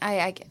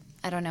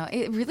don't know.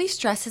 It really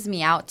stresses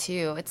me out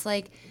too. It's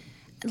like,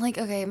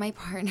 okay, my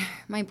partner,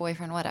 my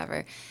boyfriend,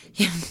 whatever,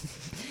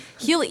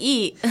 he'll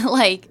eat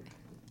like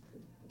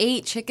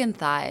 8 chicken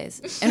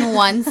thighs in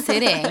one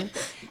sitting.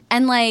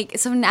 And like,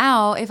 so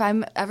now if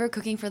I'm ever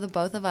cooking for the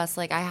both of us,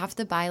 like I have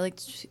to buy like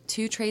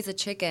 2 trays of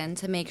chicken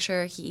to make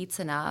sure he eats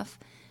enough.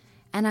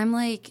 And I'm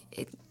like,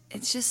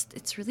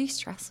 it's really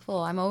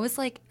stressful. I'm always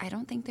like, I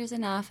don't think there's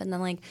enough. And then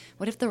like,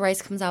 what if the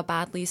rice comes out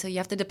badly? So you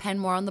have to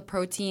depend more on the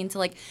protein to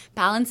like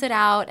balance it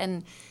out.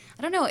 And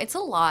I don't know, it's a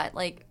lot.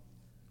 Like,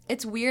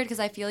 it's weird because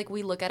I feel like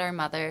we look at our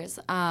mothers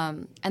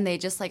and they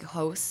just like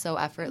host so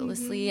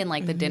effortlessly, and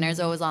like the dinner's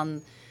always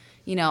on,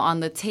 on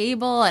the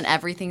table and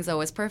everything's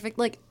always perfect.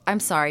 Like, I'm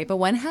sorry, but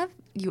when have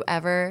you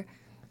ever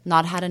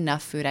not had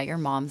enough food at your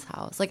mom's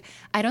house? Like,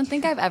 I don't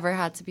think I've ever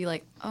had to be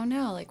like, oh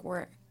no, like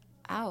we're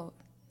out.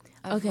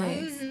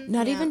 Okay.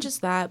 Not even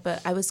just that,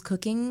 but I was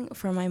cooking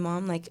for my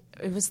mom, like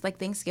it was like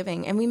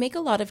Thanksgiving, and we make a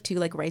lot of too,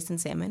 like rice and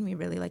salmon. We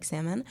really like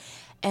salmon.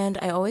 And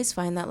I always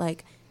find that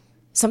like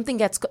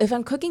if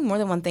I'm cooking more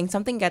than one thing,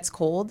 something gets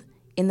cold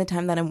in the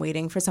time that I'm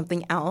waiting for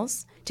something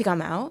else to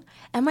come out.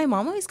 And my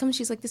mom always comes,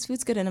 she's like, this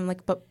food's good. And I'm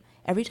like, but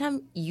every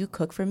time you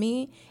cook for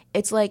me,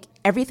 it's like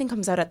everything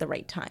comes out at the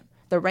right time.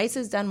 The rice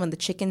is done when the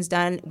chicken's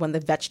done, when the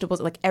vegetables,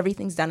 like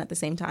everything's done at the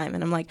same time.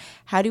 And I'm like,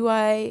 how do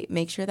I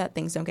make sure that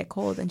things don't get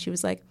cold? And she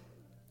was like,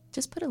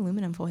 just put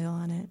aluminum foil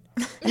on it.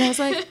 And I was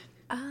like,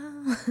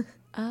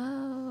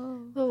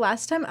 oh. The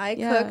last time I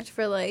cooked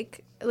for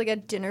like a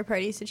dinner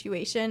party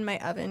situation, my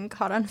oven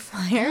caught on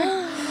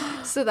fire.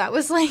 So that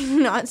was like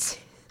not.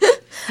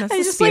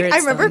 I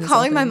remember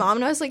calling my mom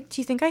and I was like,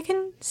 do you think I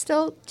can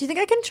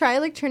try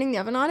like turning the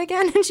oven on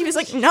again? And she was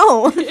like,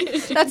 no,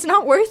 that's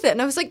not worth it.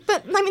 And I was like,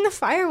 but I mean, the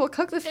fire will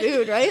cook the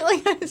food, right?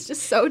 Like, I was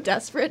just so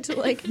desperate to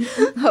like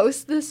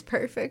host this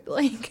perfect,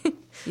 like.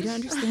 You don't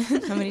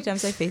understand how many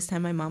times I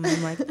FaceTime my mom and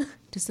I'm like,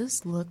 does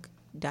this look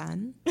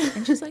done?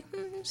 And she's like,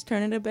 just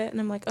turn it a bit.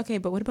 And I'm like, okay,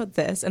 but what about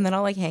this? And then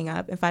I'll like hang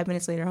up, and 5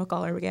 minutes later I'll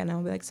call her again and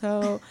I'll be like,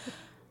 so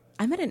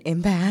I'm at an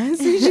impasse.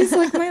 And she's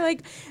like my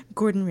like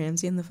Gordon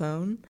Ramsay on the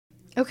phone.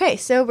 Okay,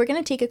 so we're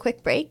going to take a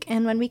quick break,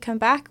 and when we come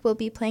back, we'll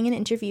be playing an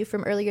interview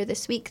from earlier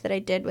this week that I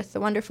did with the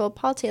wonderful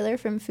Paul Taylor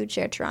from Food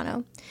Share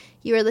Toronto.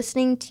 You are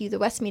listening to The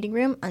West Meeting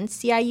Room on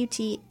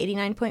CIUT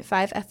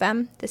 89.5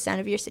 FM, the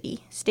sound of your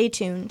city. Stay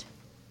tuned.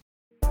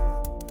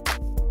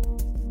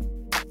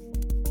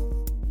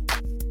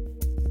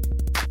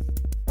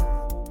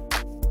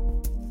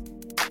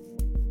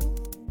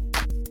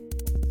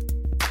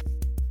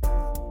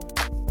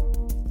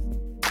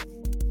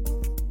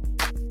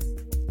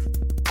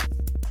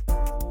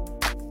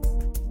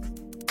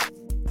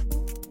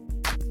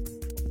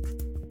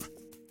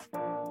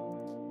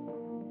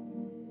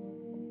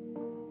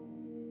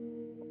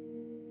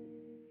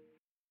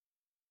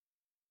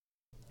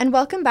 And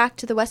welcome back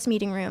to the West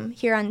Meeting Room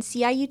here on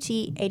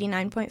CIUT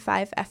 89.5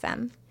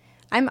 FM.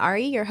 I'm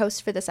Ari, your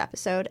host for this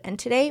episode, and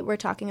today we're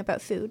talking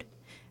about food.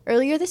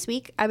 Earlier this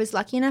week, I was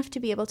lucky enough to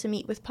be able to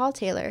meet with Paul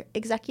Taylor,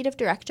 Executive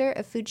Director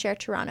of Food Share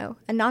Toronto,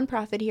 a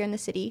nonprofit here in the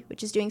city,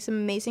 which is doing some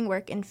amazing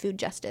work in food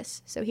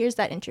justice. So here's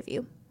that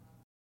interview.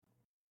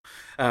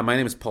 My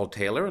name is Paul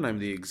Taylor, and I'm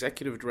the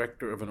Executive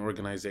Director of an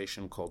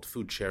organization called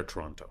Food Share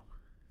Toronto.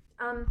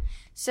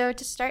 So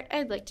to start,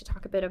 I'd like to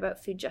talk a bit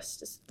about food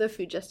justice, the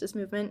food justice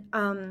movement.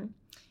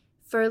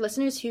 For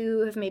listeners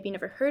who have maybe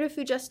never heard of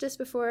food justice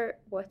before,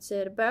 what's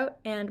it about,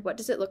 and what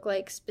does it look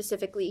like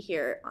specifically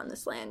here on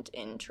this land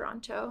in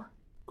Toronto?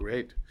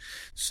 Great.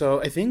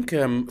 So I think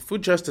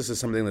food justice is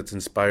something that's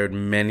inspired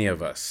many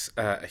of us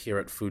here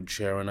at Food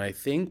Share, and I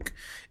think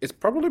it's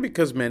probably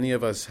because many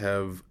of us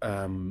have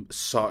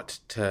sought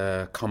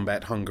to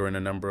combat hunger in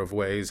a number of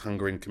ways,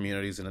 hunger in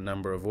communities in a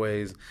number of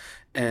ways,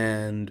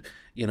 And,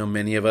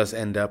 many of us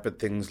end up at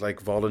things like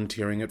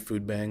volunteering at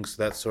food banks,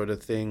 that sort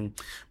of thing.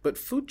 But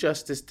food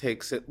justice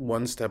takes it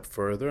one step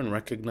further and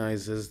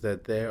recognizes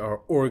that there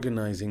are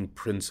organizing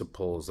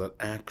principles that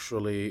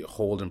actually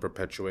hold and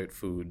perpetuate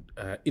food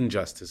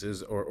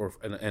injustices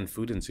and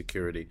food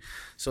insecurity.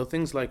 So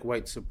things like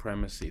white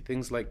supremacy,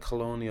 things like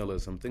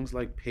colonialism, things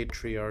like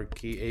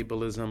patriarchy,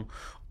 ableism,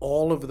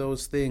 all of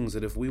those things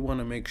that if we want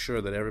to make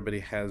sure that everybody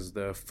has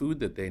the food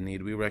that they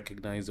need, we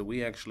recognize that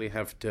we actually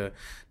have to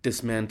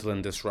dismantle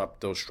and disrupt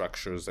those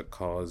structures that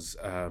cause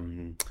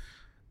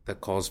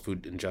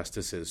food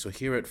injustices. So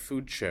here at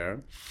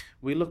FoodShare,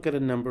 we look at a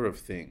number of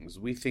things.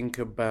 We think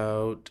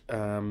about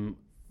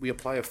we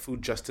apply a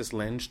food justice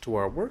lens to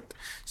our work.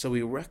 So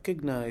we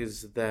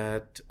recognize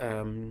that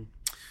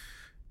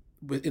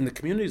in the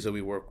communities that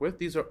we work with,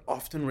 these are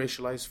often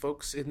racialized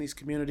folks in these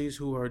communities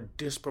who are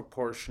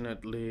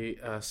disproportionately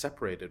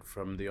separated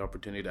from the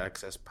opportunity to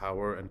access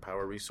power and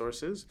power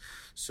resources.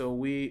 So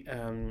we,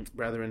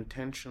 rather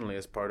intentionally,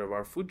 as part of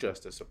our food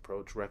justice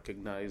approach,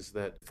 recognize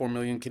that 4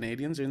 million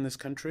Canadians in this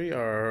country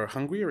are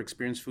hungry or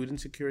experience food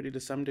insecurity to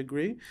some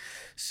degree.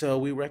 So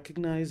we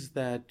recognize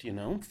that,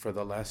 for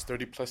the last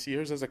 30 plus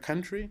years as a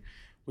country,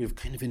 we've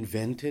kind of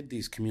invented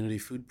these community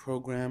food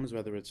programs,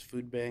 whether it's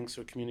food banks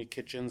or community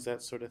kitchens,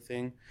 that sort of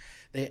thing.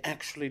 They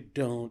actually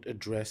don't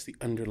address the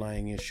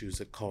underlying issues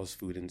that cause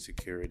food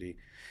insecurity.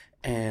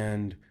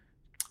 And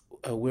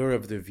we're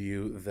of the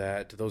view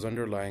that those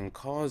underlying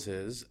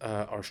causes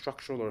are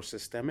structural or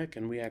systemic,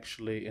 and we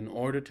actually, in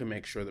order to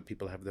make sure that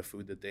people have the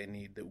food that they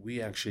need, that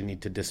we actually need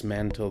to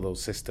dismantle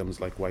those systems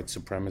like white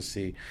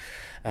supremacy,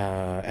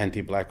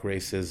 anti-Black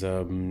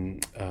racism,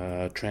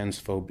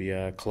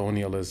 transphobia,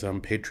 colonialism,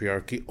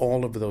 patriarchy,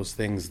 all of those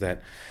things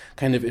that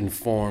kind of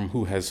inform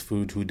who has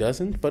food, who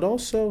doesn't, but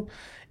also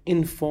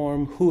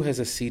inform who has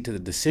a seat at the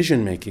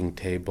decision-making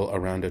table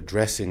around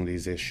addressing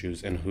these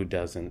issues and who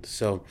doesn't.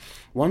 So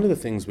one of the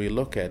things we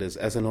look at is,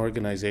 as an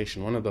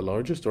organization, one of the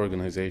largest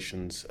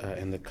organizations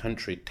in the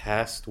country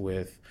tasked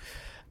with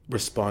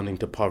responding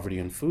to poverty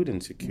and food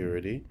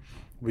insecurity,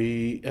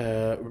 we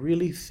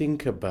really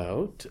think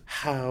about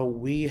how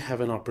we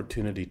have an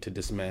opportunity to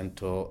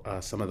dismantle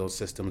some of those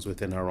systems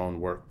within our own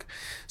work.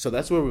 So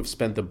that's where we've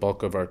spent the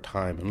bulk of our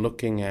time, and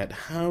looking at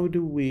how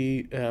do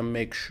we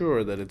make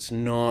sure that it's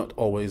not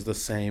always the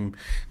same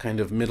kind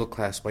of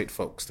middle-class white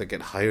folks that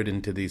get hired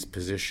into these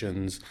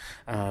positions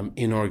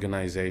in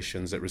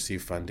organizations that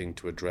receive funding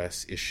to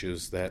address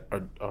issues that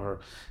are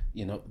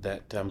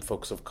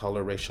folks of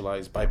color,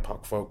 racialized,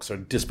 BIPOC folks are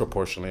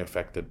disproportionately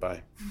affected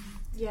by.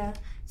 Yeah,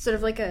 sort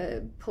of like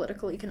a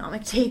political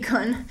economic take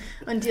on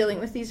dealing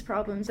with these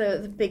problems.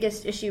 The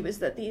biggest issue is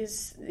that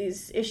these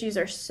issues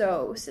are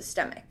so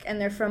systemic, and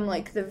they're from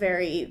like the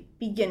very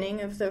beginning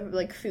of the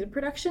like food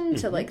production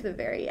to like the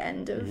very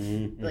end of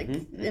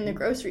in the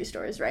grocery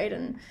stores, right?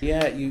 And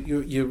yeah,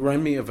 you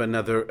remind me of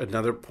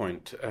another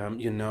point.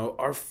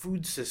 Our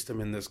food system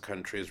in this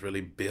country is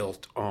really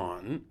built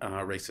on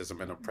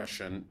racism and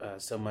oppression.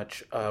 So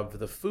much of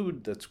the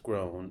food that's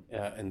grown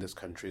in this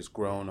country is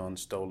grown on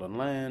stolen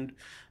land.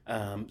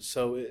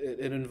 So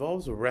it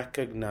involves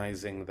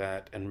recognizing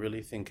that and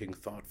really thinking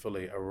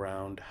thoughtfully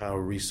around how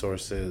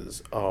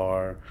resources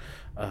are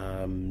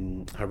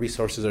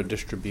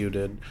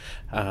distributed,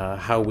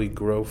 how we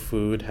grow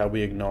food, how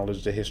we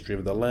acknowledge the history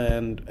of the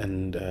land,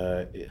 and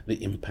the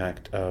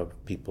impact of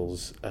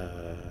people's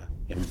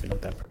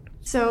effort.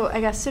 So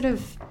I guess sort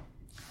of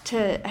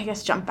to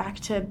jump back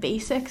to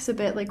basics a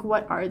bit, like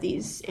what are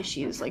these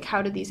issues? Like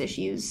how do these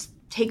issues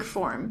take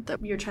form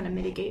that you're trying to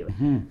mitigate?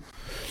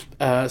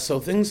 So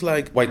things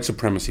like white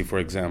supremacy, for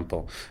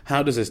example,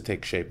 how does this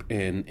take shape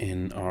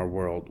in our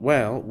world?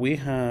 Well,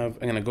 I'm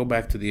going to go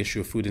back to the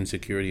issue of food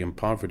insecurity and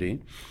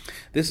poverty.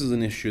 This is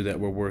an issue that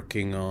we're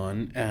working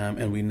on,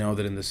 and we know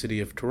that in the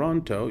city of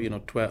Toronto, a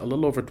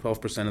little over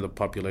 12% of the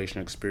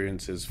population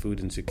experiences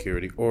food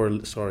insecurity,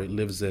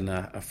 lives in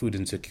a food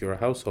insecure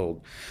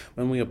household.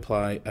 When we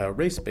apply a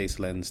race-based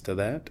lens to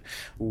that,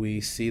 we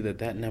see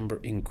that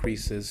number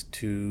increases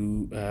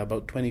to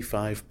about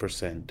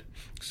 25%,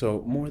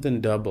 so more than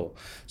double.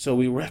 So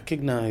we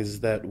recognize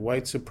that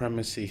white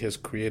supremacy has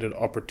created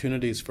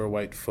opportunities for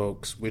white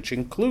folks, which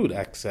include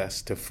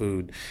access to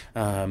food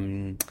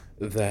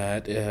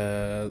that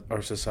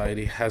our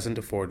society hasn't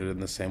afforded in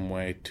the same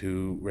way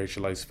to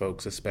racialized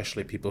folks,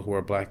 especially people who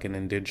are Black and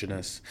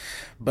Indigenous.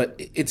 But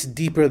it's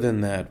deeper than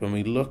that. When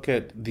we look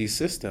at these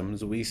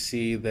systems, we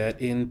see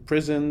that in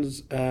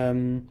prisons,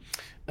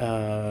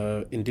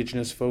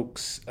 Indigenous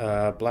folks,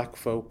 Black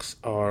folks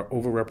are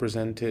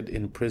overrepresented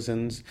in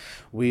prisons.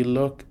 We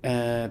look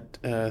at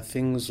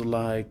things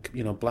like,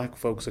 Black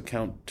folks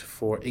account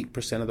for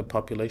 8% of the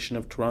population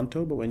of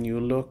Toronto, but when you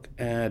look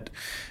at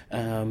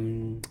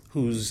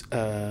who's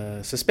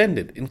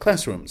suspended in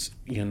classrooms,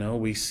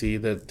 we see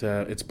that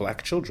it's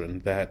Black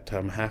children, that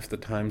half the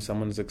time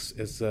someone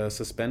is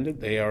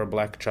suspended, they are a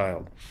Black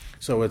child.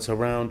 So it's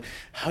around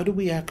how do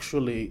we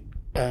actually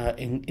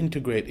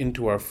integrate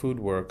into our food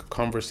work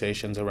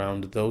conversations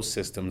around those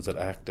systems that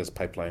act as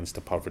pipelines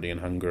to poverty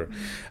and hunger.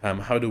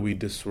 How do we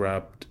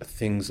disrupt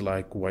things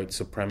like white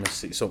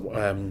supremacy? So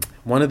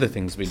one of the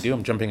things we do,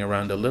 I'm jumping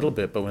around a little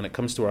bit, but when it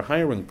comes to our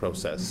hiring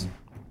process,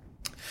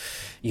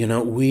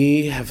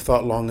 we have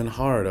thought long and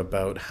hard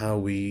about how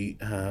we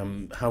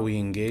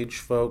engage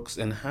folks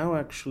and how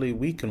actually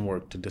we can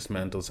work to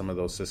dismantle some of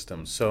those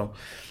systems. So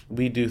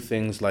we do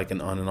things like an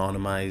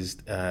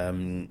anonymized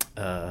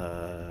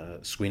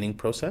screening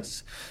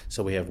process.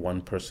 So we have one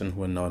person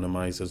who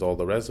anonymizes all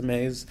the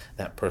resumes.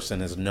 That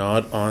person is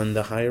not on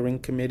the hiring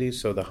committee,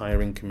 so the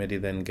hiring committee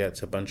then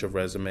gets a bunch of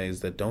resumes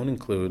that don't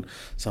include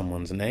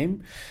someone's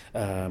name,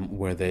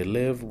 where they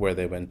live, where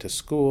they went to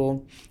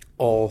school,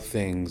 all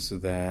things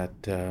that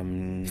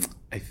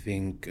I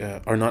think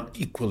are not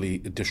equally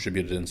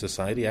distributed in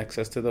society,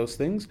 access to those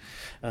things,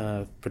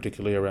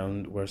 particularly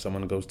around where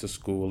someone goes to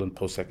school and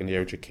post-secondary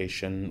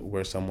education,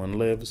 where someone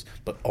lives,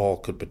 but all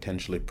could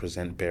potentially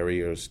present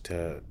barriers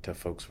to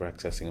folks for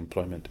accessing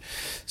employment.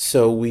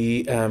 So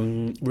we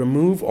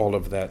remove all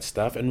of that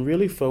stuff and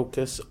really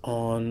focus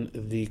on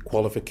the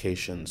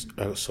qualifications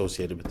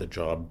associated with the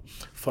job.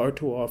 Far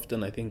too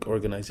often, I think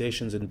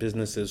organizations and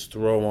businesses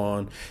throw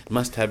on,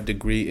 must have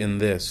degree in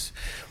this,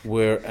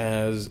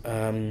 whereas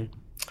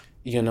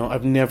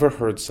I've never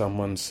heard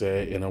someone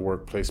say in a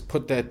workplace,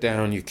 put that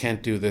down, you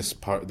can't do this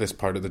part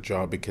of the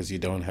job because you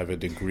don't have a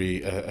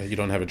degree, you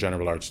don't have a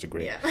general arts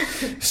degree. Yeah.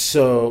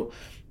 So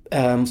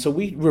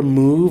we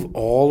remove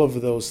all of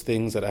those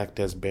things that act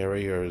as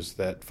barriers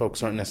that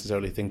folks aren't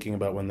necessarily thinking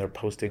about when they're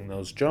posting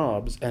those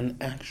jobs, and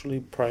actually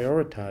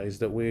prioritize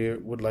that we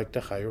would like to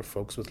hire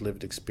folks with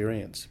lived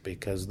experience,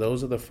 because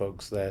those are the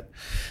folks that,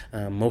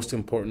 most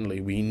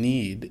importantly, we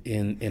need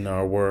in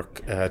our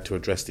work to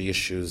address the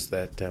issues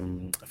that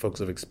folks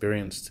have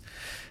experienced.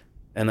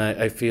 And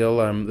I feel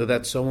that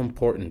that's so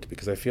important,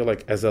 because I feel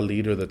like as a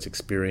leader that's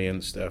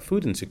experienced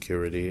food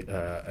insecurity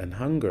and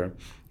hunger,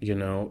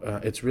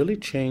 it's really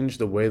changed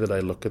the way that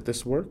I look at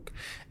this work,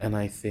 and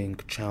I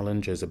think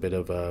challenges a bit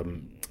of,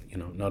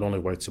 not only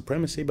white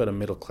supremacy, but a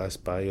middle-class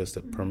bias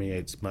that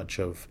permeates much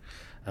of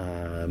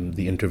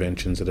the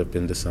interventions that have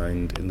been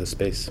designed in the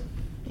space.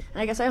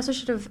 And I guess I also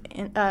should have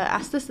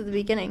asked this at the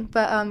beginning,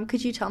 but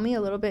could you tell me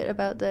a little bit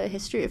about the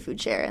history of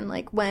FoodShare and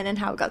like when and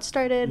how it got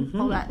started,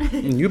 all that?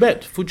 You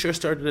bet. FoodShare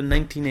started in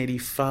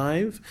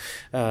 1985.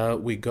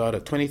 We got a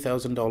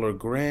 $20,000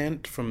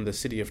 grant from the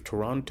city of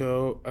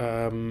Toronto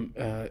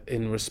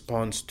in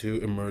response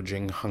to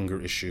emerging hunger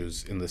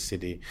issues in the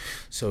city.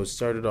 So it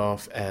started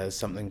off as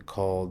something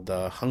called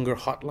the Hunger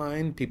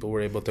Hotline. People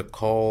were able to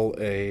call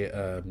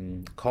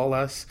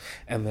us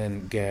and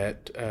then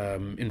get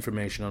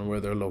information on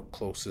where their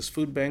closest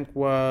food bank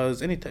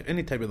was, any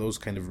type of those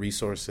kind of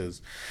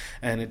resources.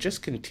 And it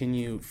just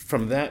continued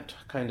from that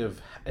kind of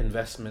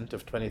investment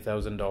of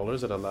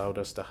 $20,000 that allowed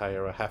us to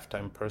hire a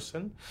half-time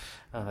person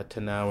to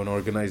now an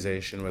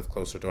organization with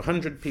closer to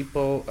 100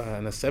 people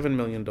and a $7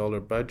 million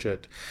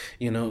budget.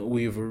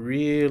 We've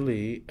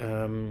really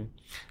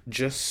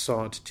just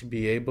sought to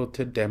be able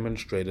to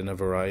demonstrate in a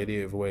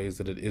variety of ways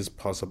that it is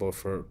possible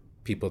for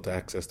people to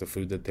access the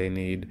food that they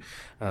need.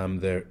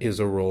 There is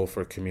a role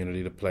for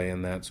community to play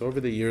in that. So over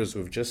the years,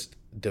 we've just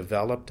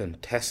developed and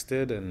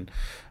tested and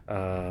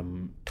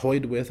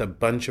toyed with a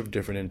bunch of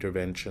different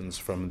interventions,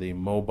 from the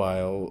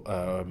mobile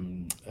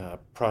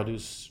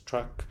produce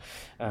truck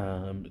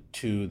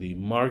to the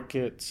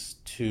markets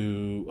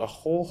to a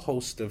whole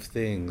host of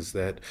things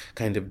that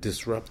kind of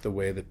disrupt the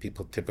way that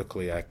people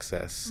typically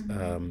access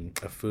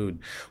a food.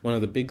 One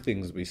of the big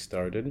things we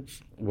started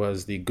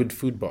was the Good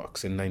Food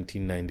Box in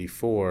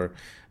 1994,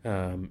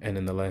 and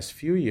in the last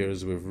few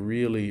years we've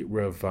really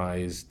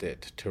revised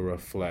it to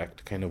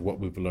reflect kind of what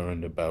we've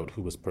learned about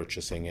who was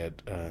purchasing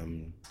it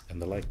and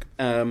the like.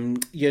 When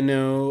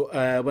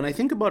I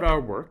think about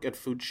our work at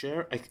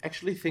FoodShare, I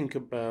actually think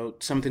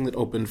about something that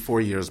opened 4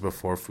 years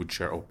before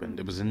FoodShare opened.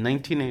 It was in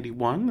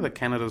 1981 that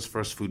Canada's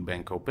first food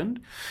bank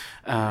opened,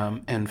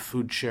 and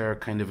FoodShare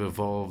kind of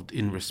evolved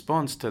in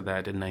response to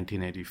that in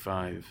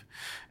 1985.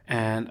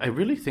 And I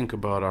really think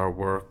about our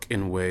work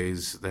in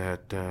ways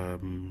that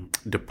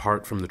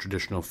depart from the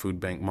traditional food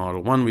bank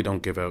model. One, we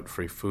don't give out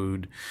free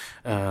food.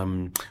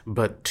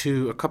 But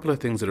two, a couple of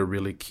things that are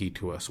really key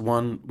to us.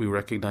 One, we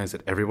recognize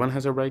that everyone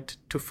has a right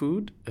to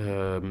food.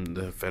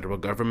 The federal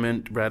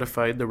government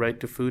ratified the right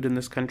to food in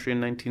this country in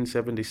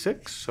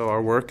 1976. So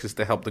our work is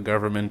to help the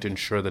government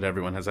ensure that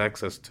everyone has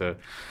access to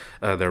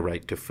their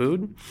right to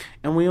food.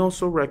 And we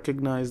also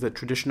recognize that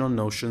traditional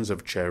notions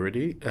of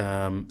charity,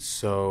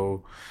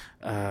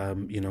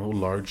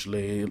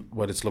 largely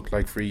what it's looked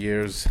like for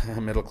years,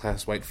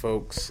 middle-class white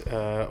folks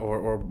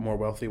or more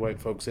wealthy white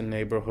folks in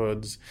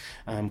neighborhoods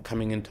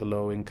coming into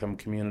low-income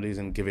communities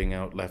and giving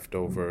out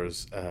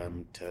leftovers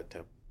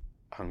to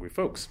hungry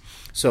folks.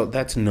 So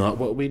that's not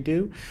what we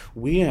do.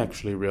 We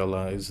actually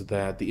realize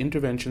that the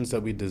interventions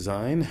that we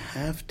design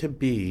have to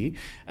be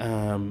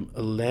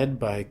led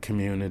by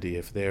community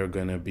if they're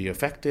going to be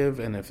effective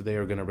and if they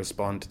are going to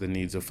respond to the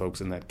needs of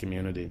folks in that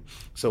community.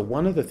 So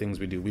one of the things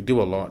we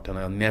do a lot, and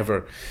I'm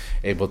never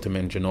able to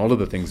mention all of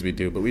the things we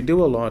do, but we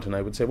do a lot, and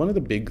I would say one of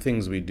the big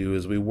things we do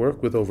is we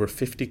work with over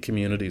 50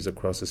 communities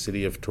across the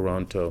city of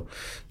Toronto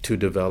to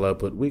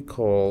develop what we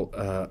call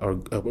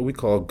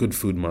good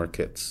food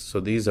markets. So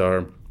these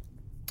are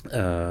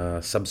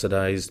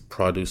subsidized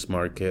produce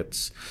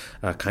markets,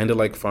 kind of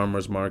like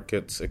farmers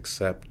markets,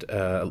 except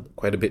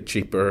quite a bit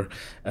cheaper,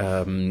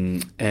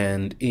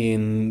 and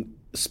in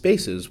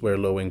spaces where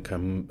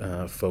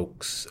low-income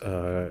folks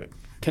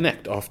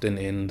connect, often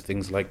in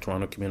things like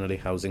Toronto community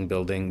housing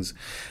buildings.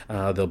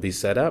 They'll be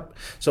set up.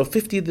 So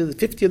 50 of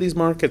these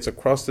markets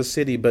across the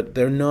city, but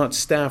they're not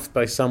staffed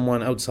by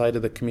someone outside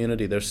of the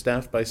community. They're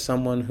staffed by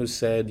someone who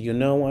said, you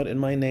know what, in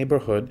my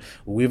neighborhood,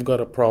 we've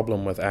got a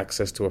problem with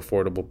access to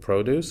affordable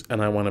produce,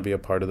 and I want to be a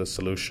part of the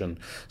solution.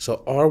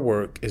 So our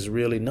work is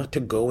really not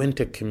to go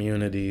into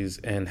communities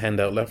and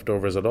hand out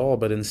leftovers at all,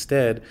 but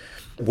instead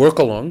work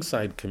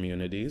alongside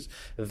communities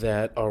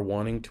that are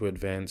wanting to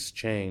advance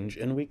change,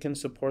 and we can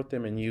support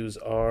them and use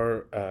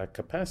our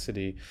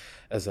capacity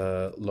as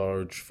a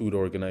large food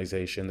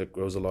organization that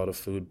grows a lot of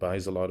food,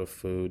 buys a lot of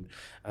food,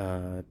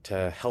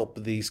 to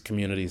help these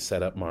communities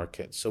set up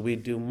markets. So we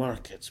do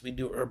markets, we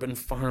do urban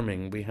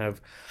farming, we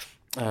have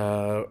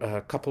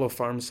a couple of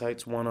farm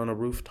sites, one on a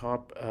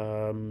rooftop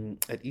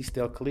at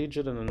Eastdale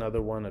Collegiate and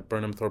another one at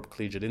Burnham Thorpe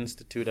Collegiate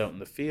Institute out in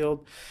the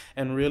field.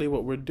 And really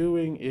what we're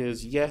doing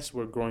is, yes,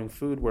 we're growing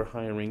food, we're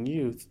hiring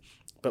youth,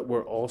 but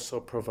we're also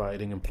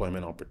providing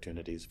employment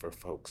opportunities for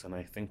folks. And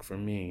I think for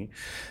me,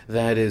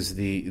 that is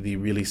the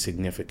really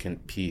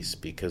significant piece,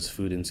 because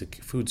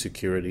food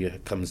security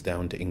comes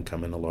down to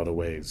income in a lot of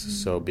ways. Mm-hmm.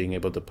 So being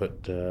able to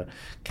put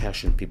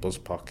cash in people's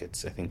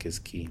pockets, I think, is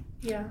key.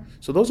 Yeah.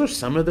 So those are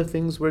some of the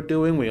things we're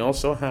doing. We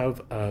also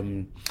have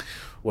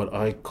what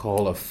I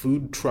call a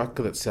food truck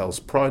that sells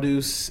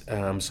produce,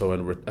 so a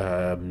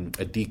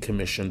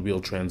decommissioned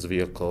Wheel-Trans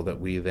vehicle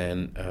that we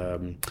then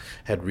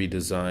had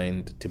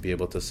redesigned to be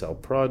able to sell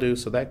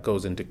produce. So that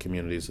goes into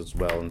communities as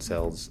well and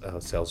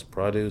sells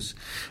produce.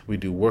 We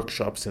do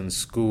workshops in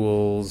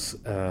schools,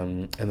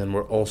 and then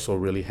we're also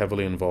really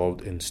heavily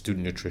involved in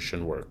student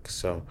nutrition work.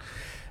 So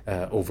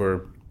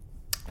over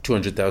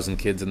 200,000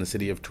 kids in the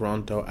city of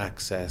Toronto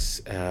access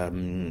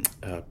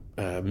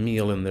a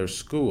meal in their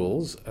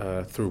schools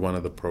through one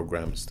of the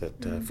programs that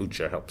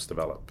FoodShare helps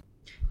develop.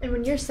 And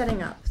when you're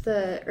setting up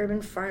the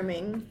urban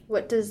farming,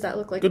 what does that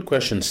look like? Good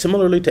question.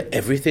 Similarly to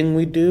everything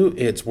we do,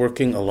 it's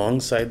working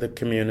alongside the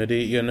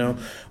community. You know,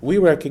 we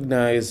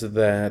recognize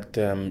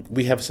that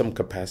we have some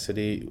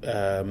capacity.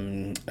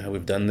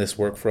 We've done this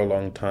work for a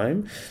long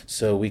time,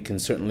 so we can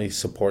certainly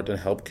support and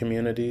help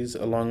communities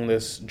along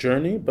this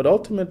journey. But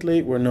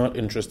ultimately, we're not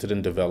interested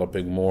in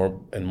developing more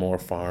and more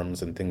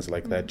farms and things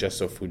like that, just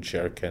so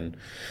FoodShare can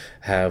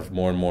have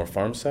more and more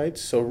farm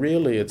sites. So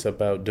really, it's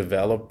about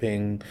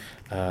developing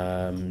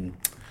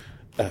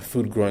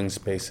food growing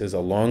spaces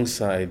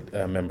alongside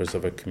members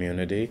of a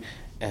community,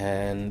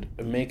 and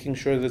making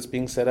sure that it's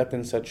being set up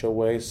in such a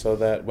way so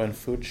that when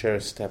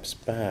FoodShare steps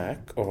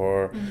back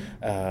or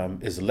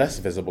is less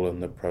visible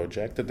in the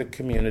project, that the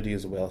community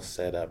is well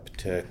set up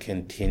to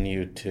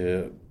continue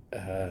to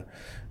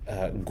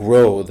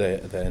grow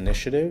the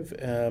initiative,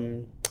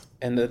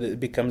 and that it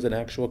becomes an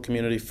actual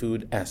community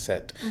food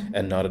asset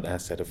and not an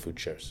asset of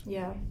FoodShare's.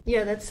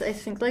 Yeah, that's, I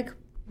think, like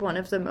one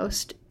of the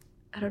most,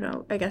 I don't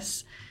know, I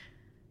guess,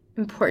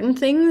 important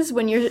things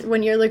when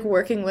you're like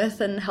working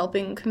with and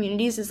helping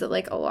communities, is that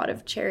like a lot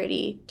of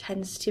charity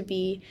tends to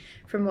be,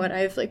 from what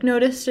I've like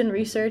noticed and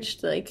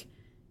researched, like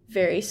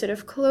very sort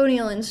of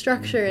colonial in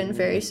structure and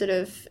very sort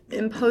of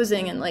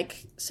imposing, and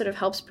like sort of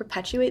helps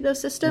perpetuate those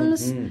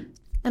systems.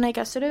 And I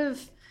guess sort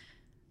of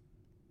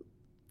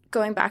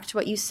going back to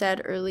what you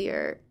said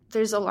earlier,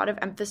 there's a lot of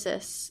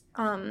emphasis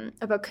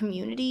about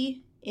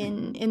community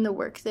in the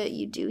work that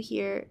you do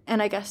here.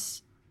 And I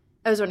guess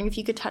I was wondering if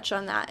you could touch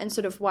on that and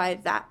sort of why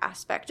that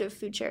aspect of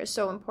FoodShare is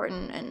so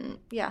important. And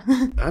yeah.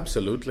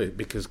 Absolutely,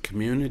 because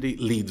community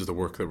leads the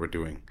work that we're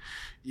doing.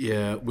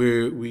 Yeah,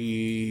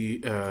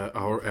 we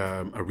are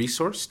a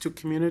resource to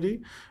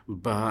community,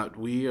 but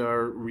we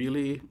are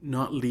really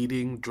not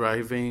leading,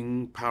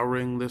 driving,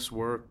 powering this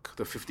work.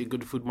 The 50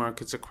 good food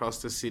markets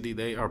across the city,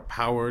 they are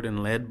powered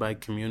and led by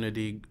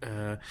community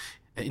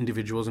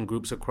individuals and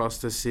groups across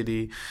the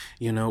city.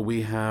 You know,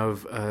 we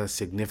have a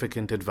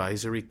significant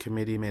advisory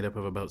committee made up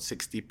of about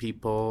 60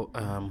 people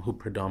who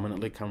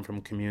predominantly come from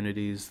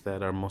communities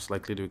that are most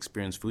likely to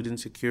experience food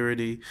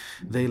insecurity.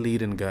 They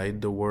lead and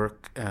guide the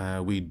work.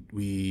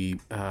 We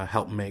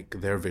help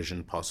make their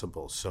vision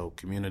possible. So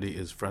community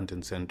is front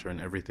and center in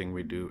everything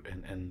we do,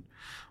 and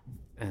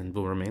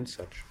will remain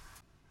such.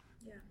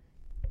 Yeah.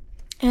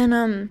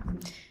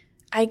 And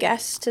I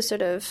guess to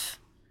sort of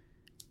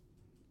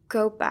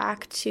go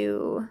back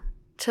to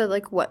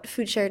like what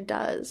FoodShare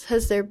does,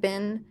 has there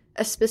been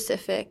a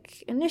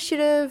specific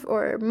initiative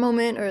or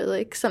moment or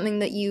like something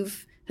that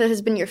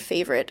has been your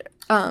favorite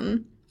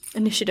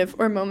initiative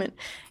or moment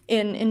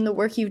in the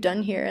work you've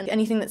done here, and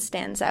anything that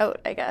stands out,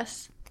 I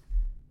guess?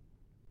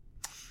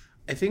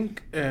 I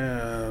think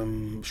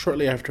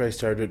shortly after I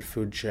started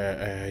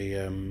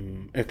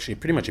FoodShare, actually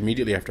pretty much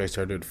immediately after I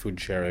started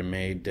FoodShare, I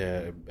made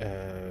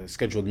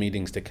scheduled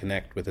meetings to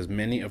connect with as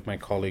many of my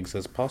colleagues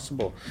as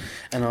possible.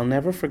 And I'll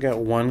never forget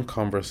one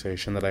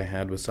conversation that I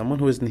had with someone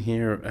who isn't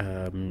here,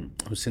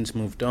 who's since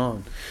moved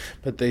on.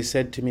 But they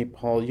said to me,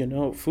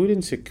 Paul,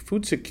 food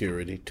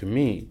security to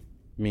me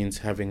means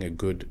having a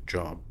good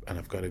job. And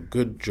I've got a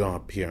good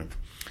job here.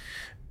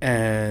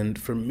 And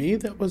for me,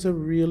 that was a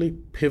really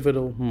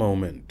pivotal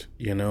moment.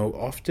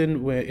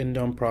 Often we're in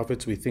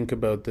nonprofits, we think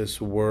about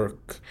this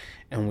work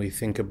and we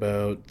think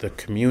about the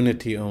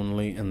community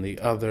only and the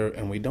other,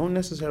 and we don't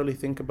necessarily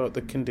think about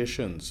the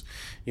conditions.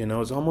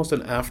 It's almost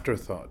an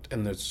afterthought.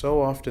 And there's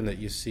so often that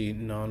you see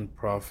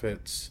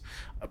nonprofits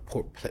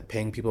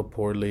paying people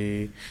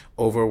poorly,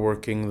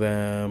 overworking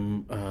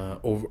them,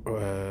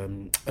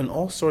 and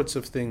all sorts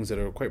of things that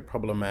are quite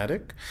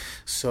problematic.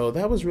 So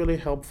that was really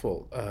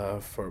helpful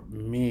for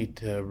me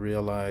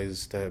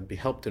to be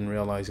helped in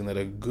realizing that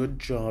a good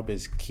job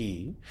is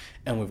key,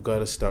 and we've got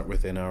to start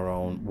within our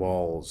own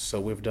walls. So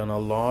we've done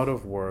a lot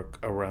of work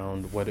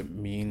around what it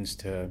means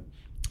to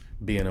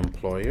be an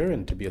employer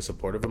and to be a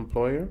supportive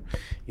employer.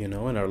 In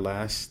our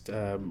last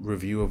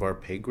review of our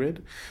pay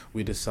grid,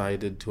 we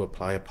decided to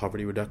apply a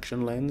poverty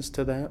reduction lens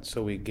to that.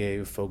 So we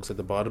gave folks at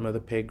the bottom of the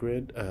pay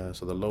grid,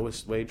 so the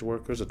lowest wage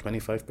workers, a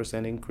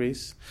 25%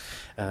 increase.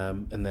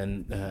 And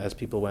then as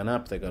people went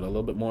up, they got a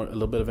little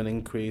bit of an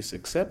increase,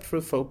 except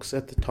for folks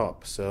at the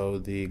top. So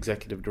the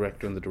executive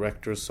director and the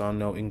directors saw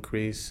no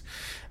increase.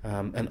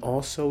 And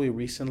also we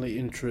recently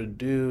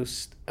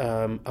introduced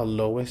a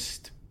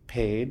lowest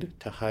paid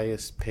to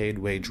highest paid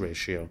wage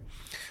ratio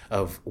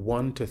of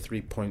 1 to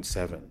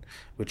 3.7,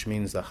 which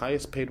means the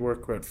highest paid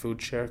worker at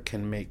FoodShare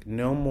can make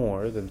no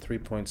more than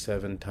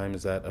 3.7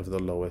 times that of the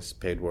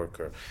lowest paid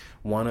worker.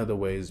 One of the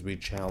ways we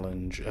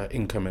challenge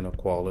income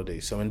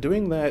inequality. So in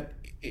doing that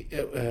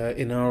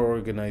in our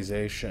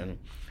organization,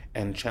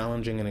 and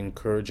challenging and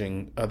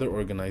encouraging other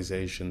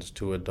organizations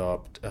to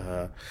adopt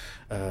a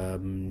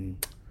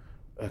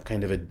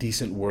kind of a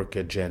decent work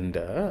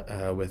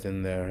agenda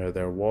within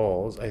their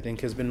walls, I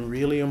think has been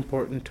really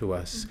important to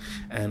us.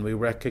 Mm-hmm. And we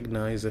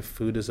recognize if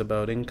food is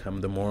about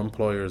income, the more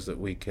employers that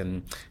we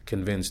can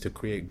convince to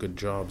create good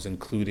jobs,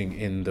 including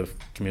in the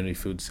community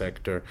food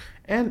sector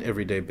and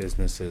everyday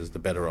businesses, the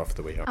better off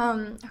that we are.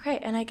 Okay,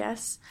 and I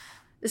guess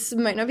this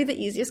might not be the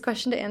easiest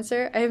question to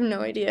answer. I have no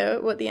idea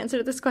what the answer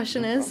to this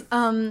question is.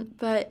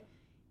 But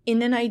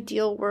in an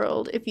ideal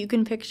world, if you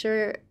can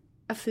picture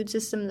a food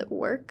system that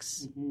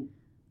works, mm-hmm.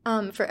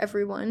 For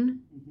everyone,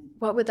 mm-hmm.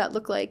 what would that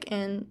look like,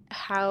 and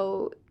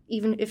how,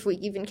 even if we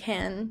even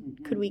can,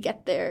 mm-hmm. could we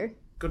get there?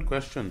 Good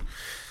question.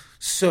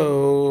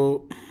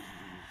 So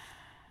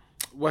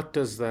what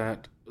does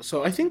that...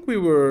 So I think we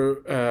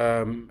were,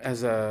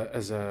 as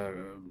a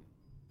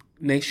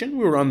nation,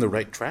 we were on the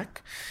right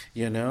track.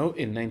 In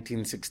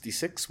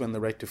 1966 when the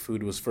right to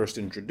food was first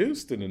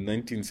introduced, and in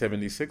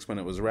 1976 when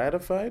it was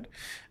ratified.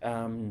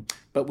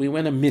 But we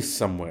went amiss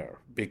somewhere,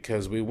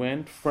 because we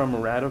went from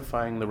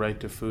ratifying the right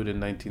to food in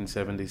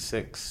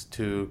 1976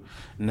 to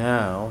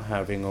now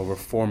having over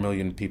 4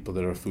 million people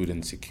that are food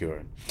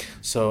insecure.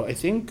 So I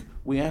think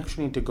we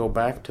actually need to go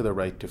back to the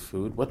right to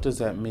food. What does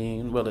that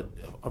mean? Well,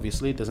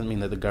 obviously it doesn't mean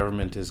that the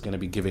government is going to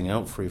be giving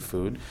out free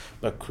food,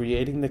 but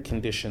creating the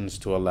conditions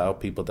to allow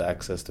people to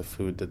access the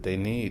food that they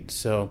need.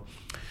 So,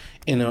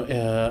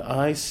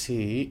 I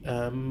see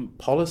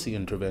policy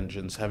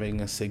interventions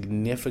having a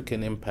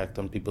significant impact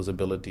on people's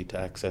ability to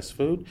access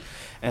food.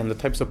 And the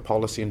types of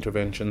policy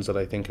interventions that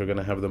I think are going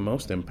to have the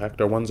most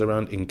impact are ones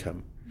around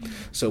income.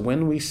 So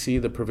when we see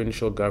the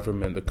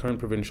current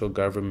provincial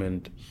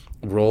government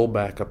roll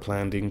back a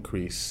planned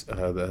increase,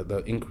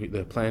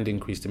 the planned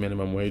increase to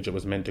minimum wage that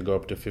was meant to go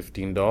up to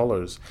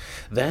 $15,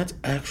 that's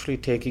actually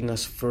taking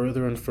us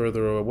further and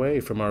further away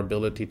from our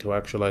ability to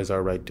actualize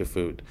our right to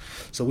food.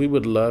 So we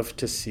would love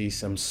to see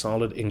some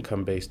solid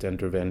income-based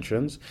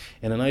interventions.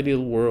 In an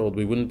ideal world,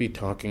 we wouldn't be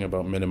talking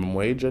about minimum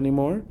wage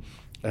anymore.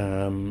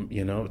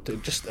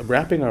 Just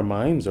wrapping our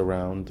minds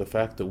around the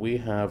fact that we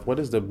have what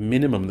is the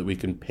minimum that we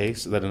can pay,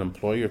 so that an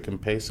employer can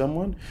pay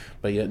someone,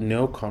 but yet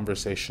no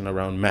conversation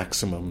around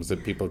maximums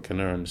that people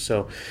can earn.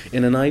 So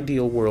in an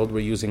ideal world, we're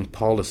using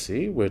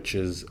policy, which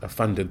is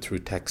funded through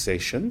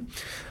taxation,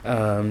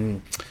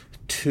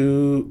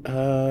 to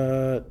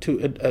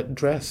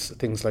address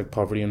things like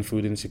poverty and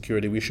food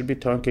insecurity. We should be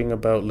talking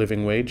about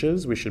living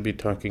wages. We should be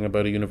talking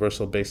about a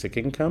universal basic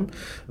income.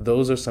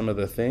 Those are some of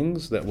the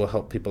things that will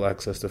help people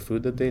access the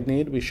food that they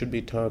need. We should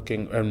be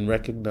talking and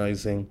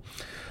recognizing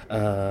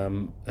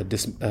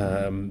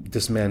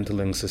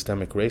dismantling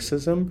systemic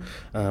racism.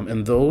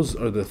 And those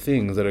are the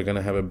things that are going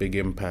to have a big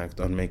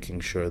impact on making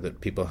sure that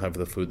people have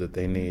the food that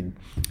they need.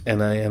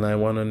 And I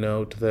want to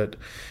note that,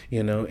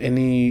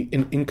 any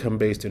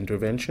income-based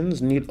interventions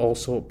conditions need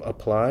also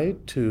apply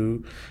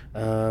to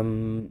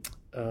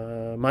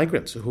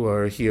migrants who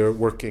are here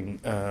working,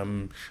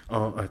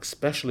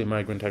 especially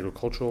migrant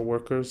agricultural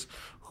workers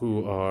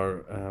who are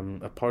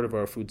a part of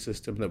our food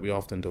system that we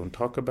often don't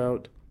talk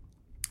about.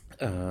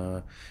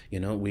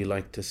 We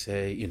like to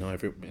say,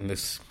 in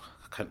this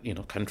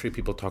country,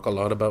 people talk a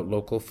lot about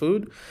local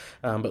food,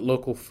 but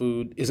local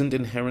food isn't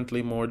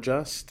inherently more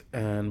just,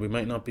 and we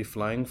might not be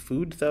flying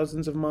food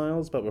thousands of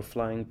miles, but we're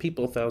flying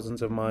people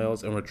thousands of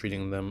miles, and we're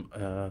treating them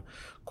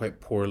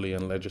quite poorly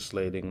and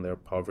legislating their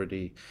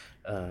poverty.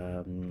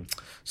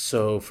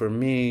 So for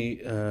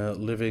me,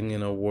 living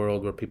in a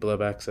world where people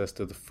have access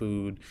to the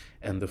food,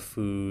 and the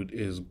food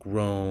is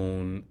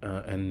grown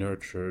and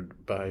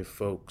nurtured by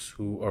folks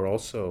who are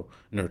also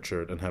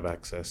nurtured and have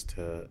access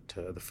to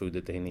the food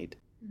that they need.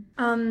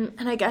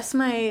 And I guess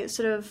my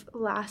sort of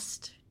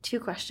last two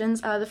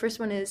questions, the first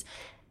one is,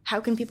 how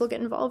can people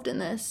get involved in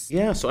this?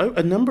 Yeah, so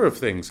a number of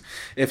things.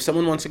 If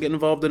someone wants to get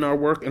involved in our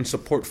work and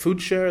support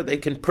FoodShare, they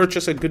can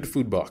purchase a Good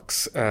Food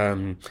Box.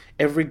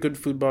 Every Good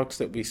Food Box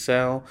that we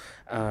sell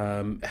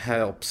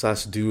helps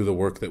us do the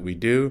work that we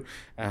do.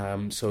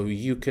 So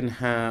you can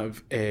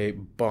have a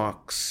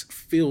box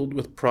filled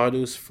with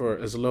produce for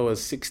as low as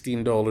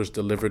 $16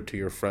 delivered to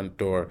your front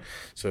door.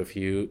 So if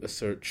you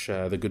search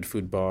the Good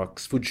Food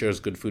Box,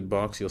 FoodShare's Good Food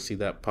Box, you'll see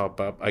that pop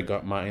up. I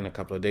got mine a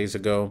couple of days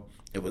ago.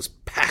 It was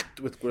packed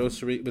with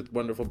with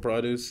wonderful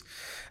produce.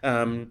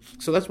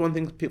 So that's one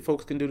thing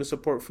folks can do to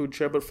support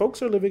FoodShare. But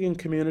folks are living in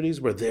communities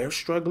where they're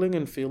struggling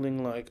and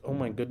feeling like, oh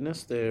my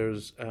goodness,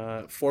 there's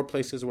 4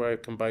 places where I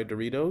can buy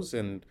Doritos,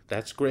 and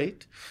that's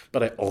great.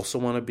 But I also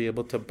want to be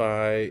able to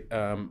buy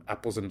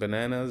apples and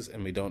bananas,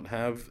 and we don't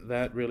have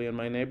that really in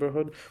my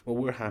neighborhood. Well,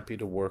 we're happy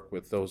to work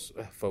with those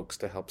folks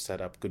to help set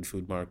up good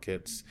food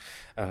markets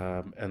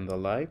and the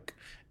like.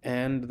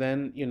 And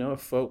then, if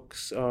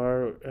folks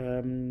are...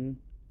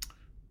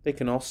 they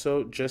can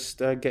also just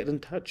get in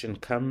touch and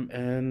come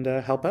and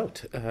help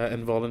out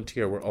and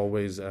volunteer. We're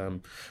always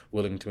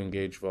willing to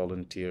engage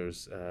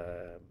volunteers.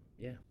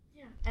 Yeah.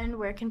 And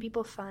where can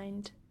people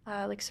find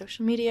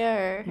social media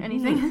or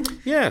anything?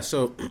 Yeah,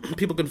 so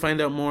people can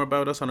find out more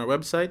about us on our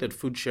website at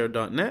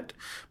foodshare.net,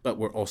 but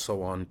we're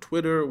also on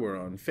Twitter, we're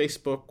on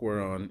Facebook,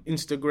 we're on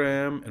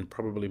Instagram, and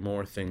probably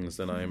more things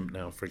that I'm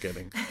now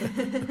forgetting.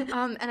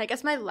 And I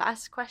guess my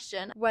last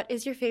question, what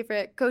is your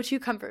favorite go-to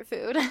comfort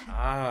food?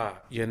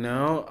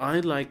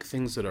 I like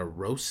things that are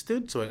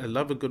roasted, so I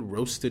love a good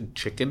roasted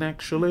chicken,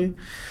 actually,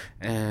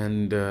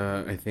 and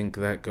I think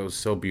that goes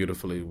so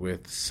beautifully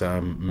with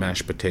some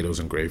mashed potatoes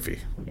and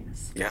gravy.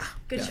 Yes. Yeah.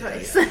 Good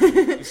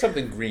choice.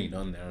 Something green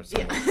on there. So.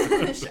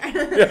 Yeah. Sure.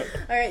 Yeah.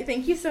 All right.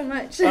 Thank you so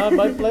much.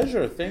 My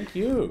pleasure. Thank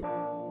you.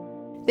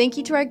 Thank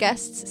you to our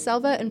guests,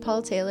 Selva and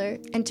Paul Taylor,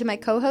 and to my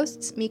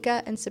co-hosts,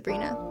 Mika and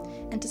Sabrina,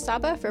 and to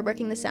Saba for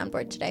working the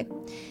soundboard today.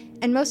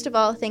 And most of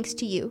all, thanks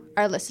to you,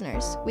 our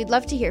listeners. We'd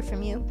love to hear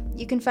from you.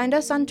 You can find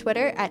us on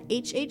Twitter at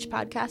HH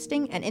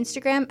Podcasting and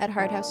Instagram at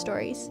Hard House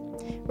Stories.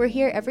 We're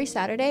here every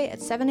Saturday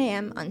at 7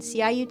 a.m. on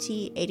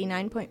CIUT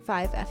 89.5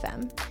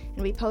 FM,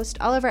 and we post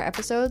all of our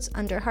episodes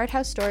under Hard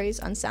House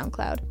Stories on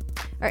SoundCloud.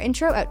 Our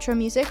intro-outro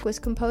music was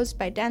composed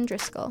by Dan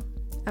Driscoll.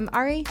 I'm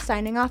Ari,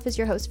 signing off as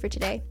your host for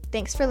today.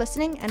 Thanks for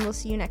listening, and we'll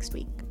see you next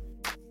week.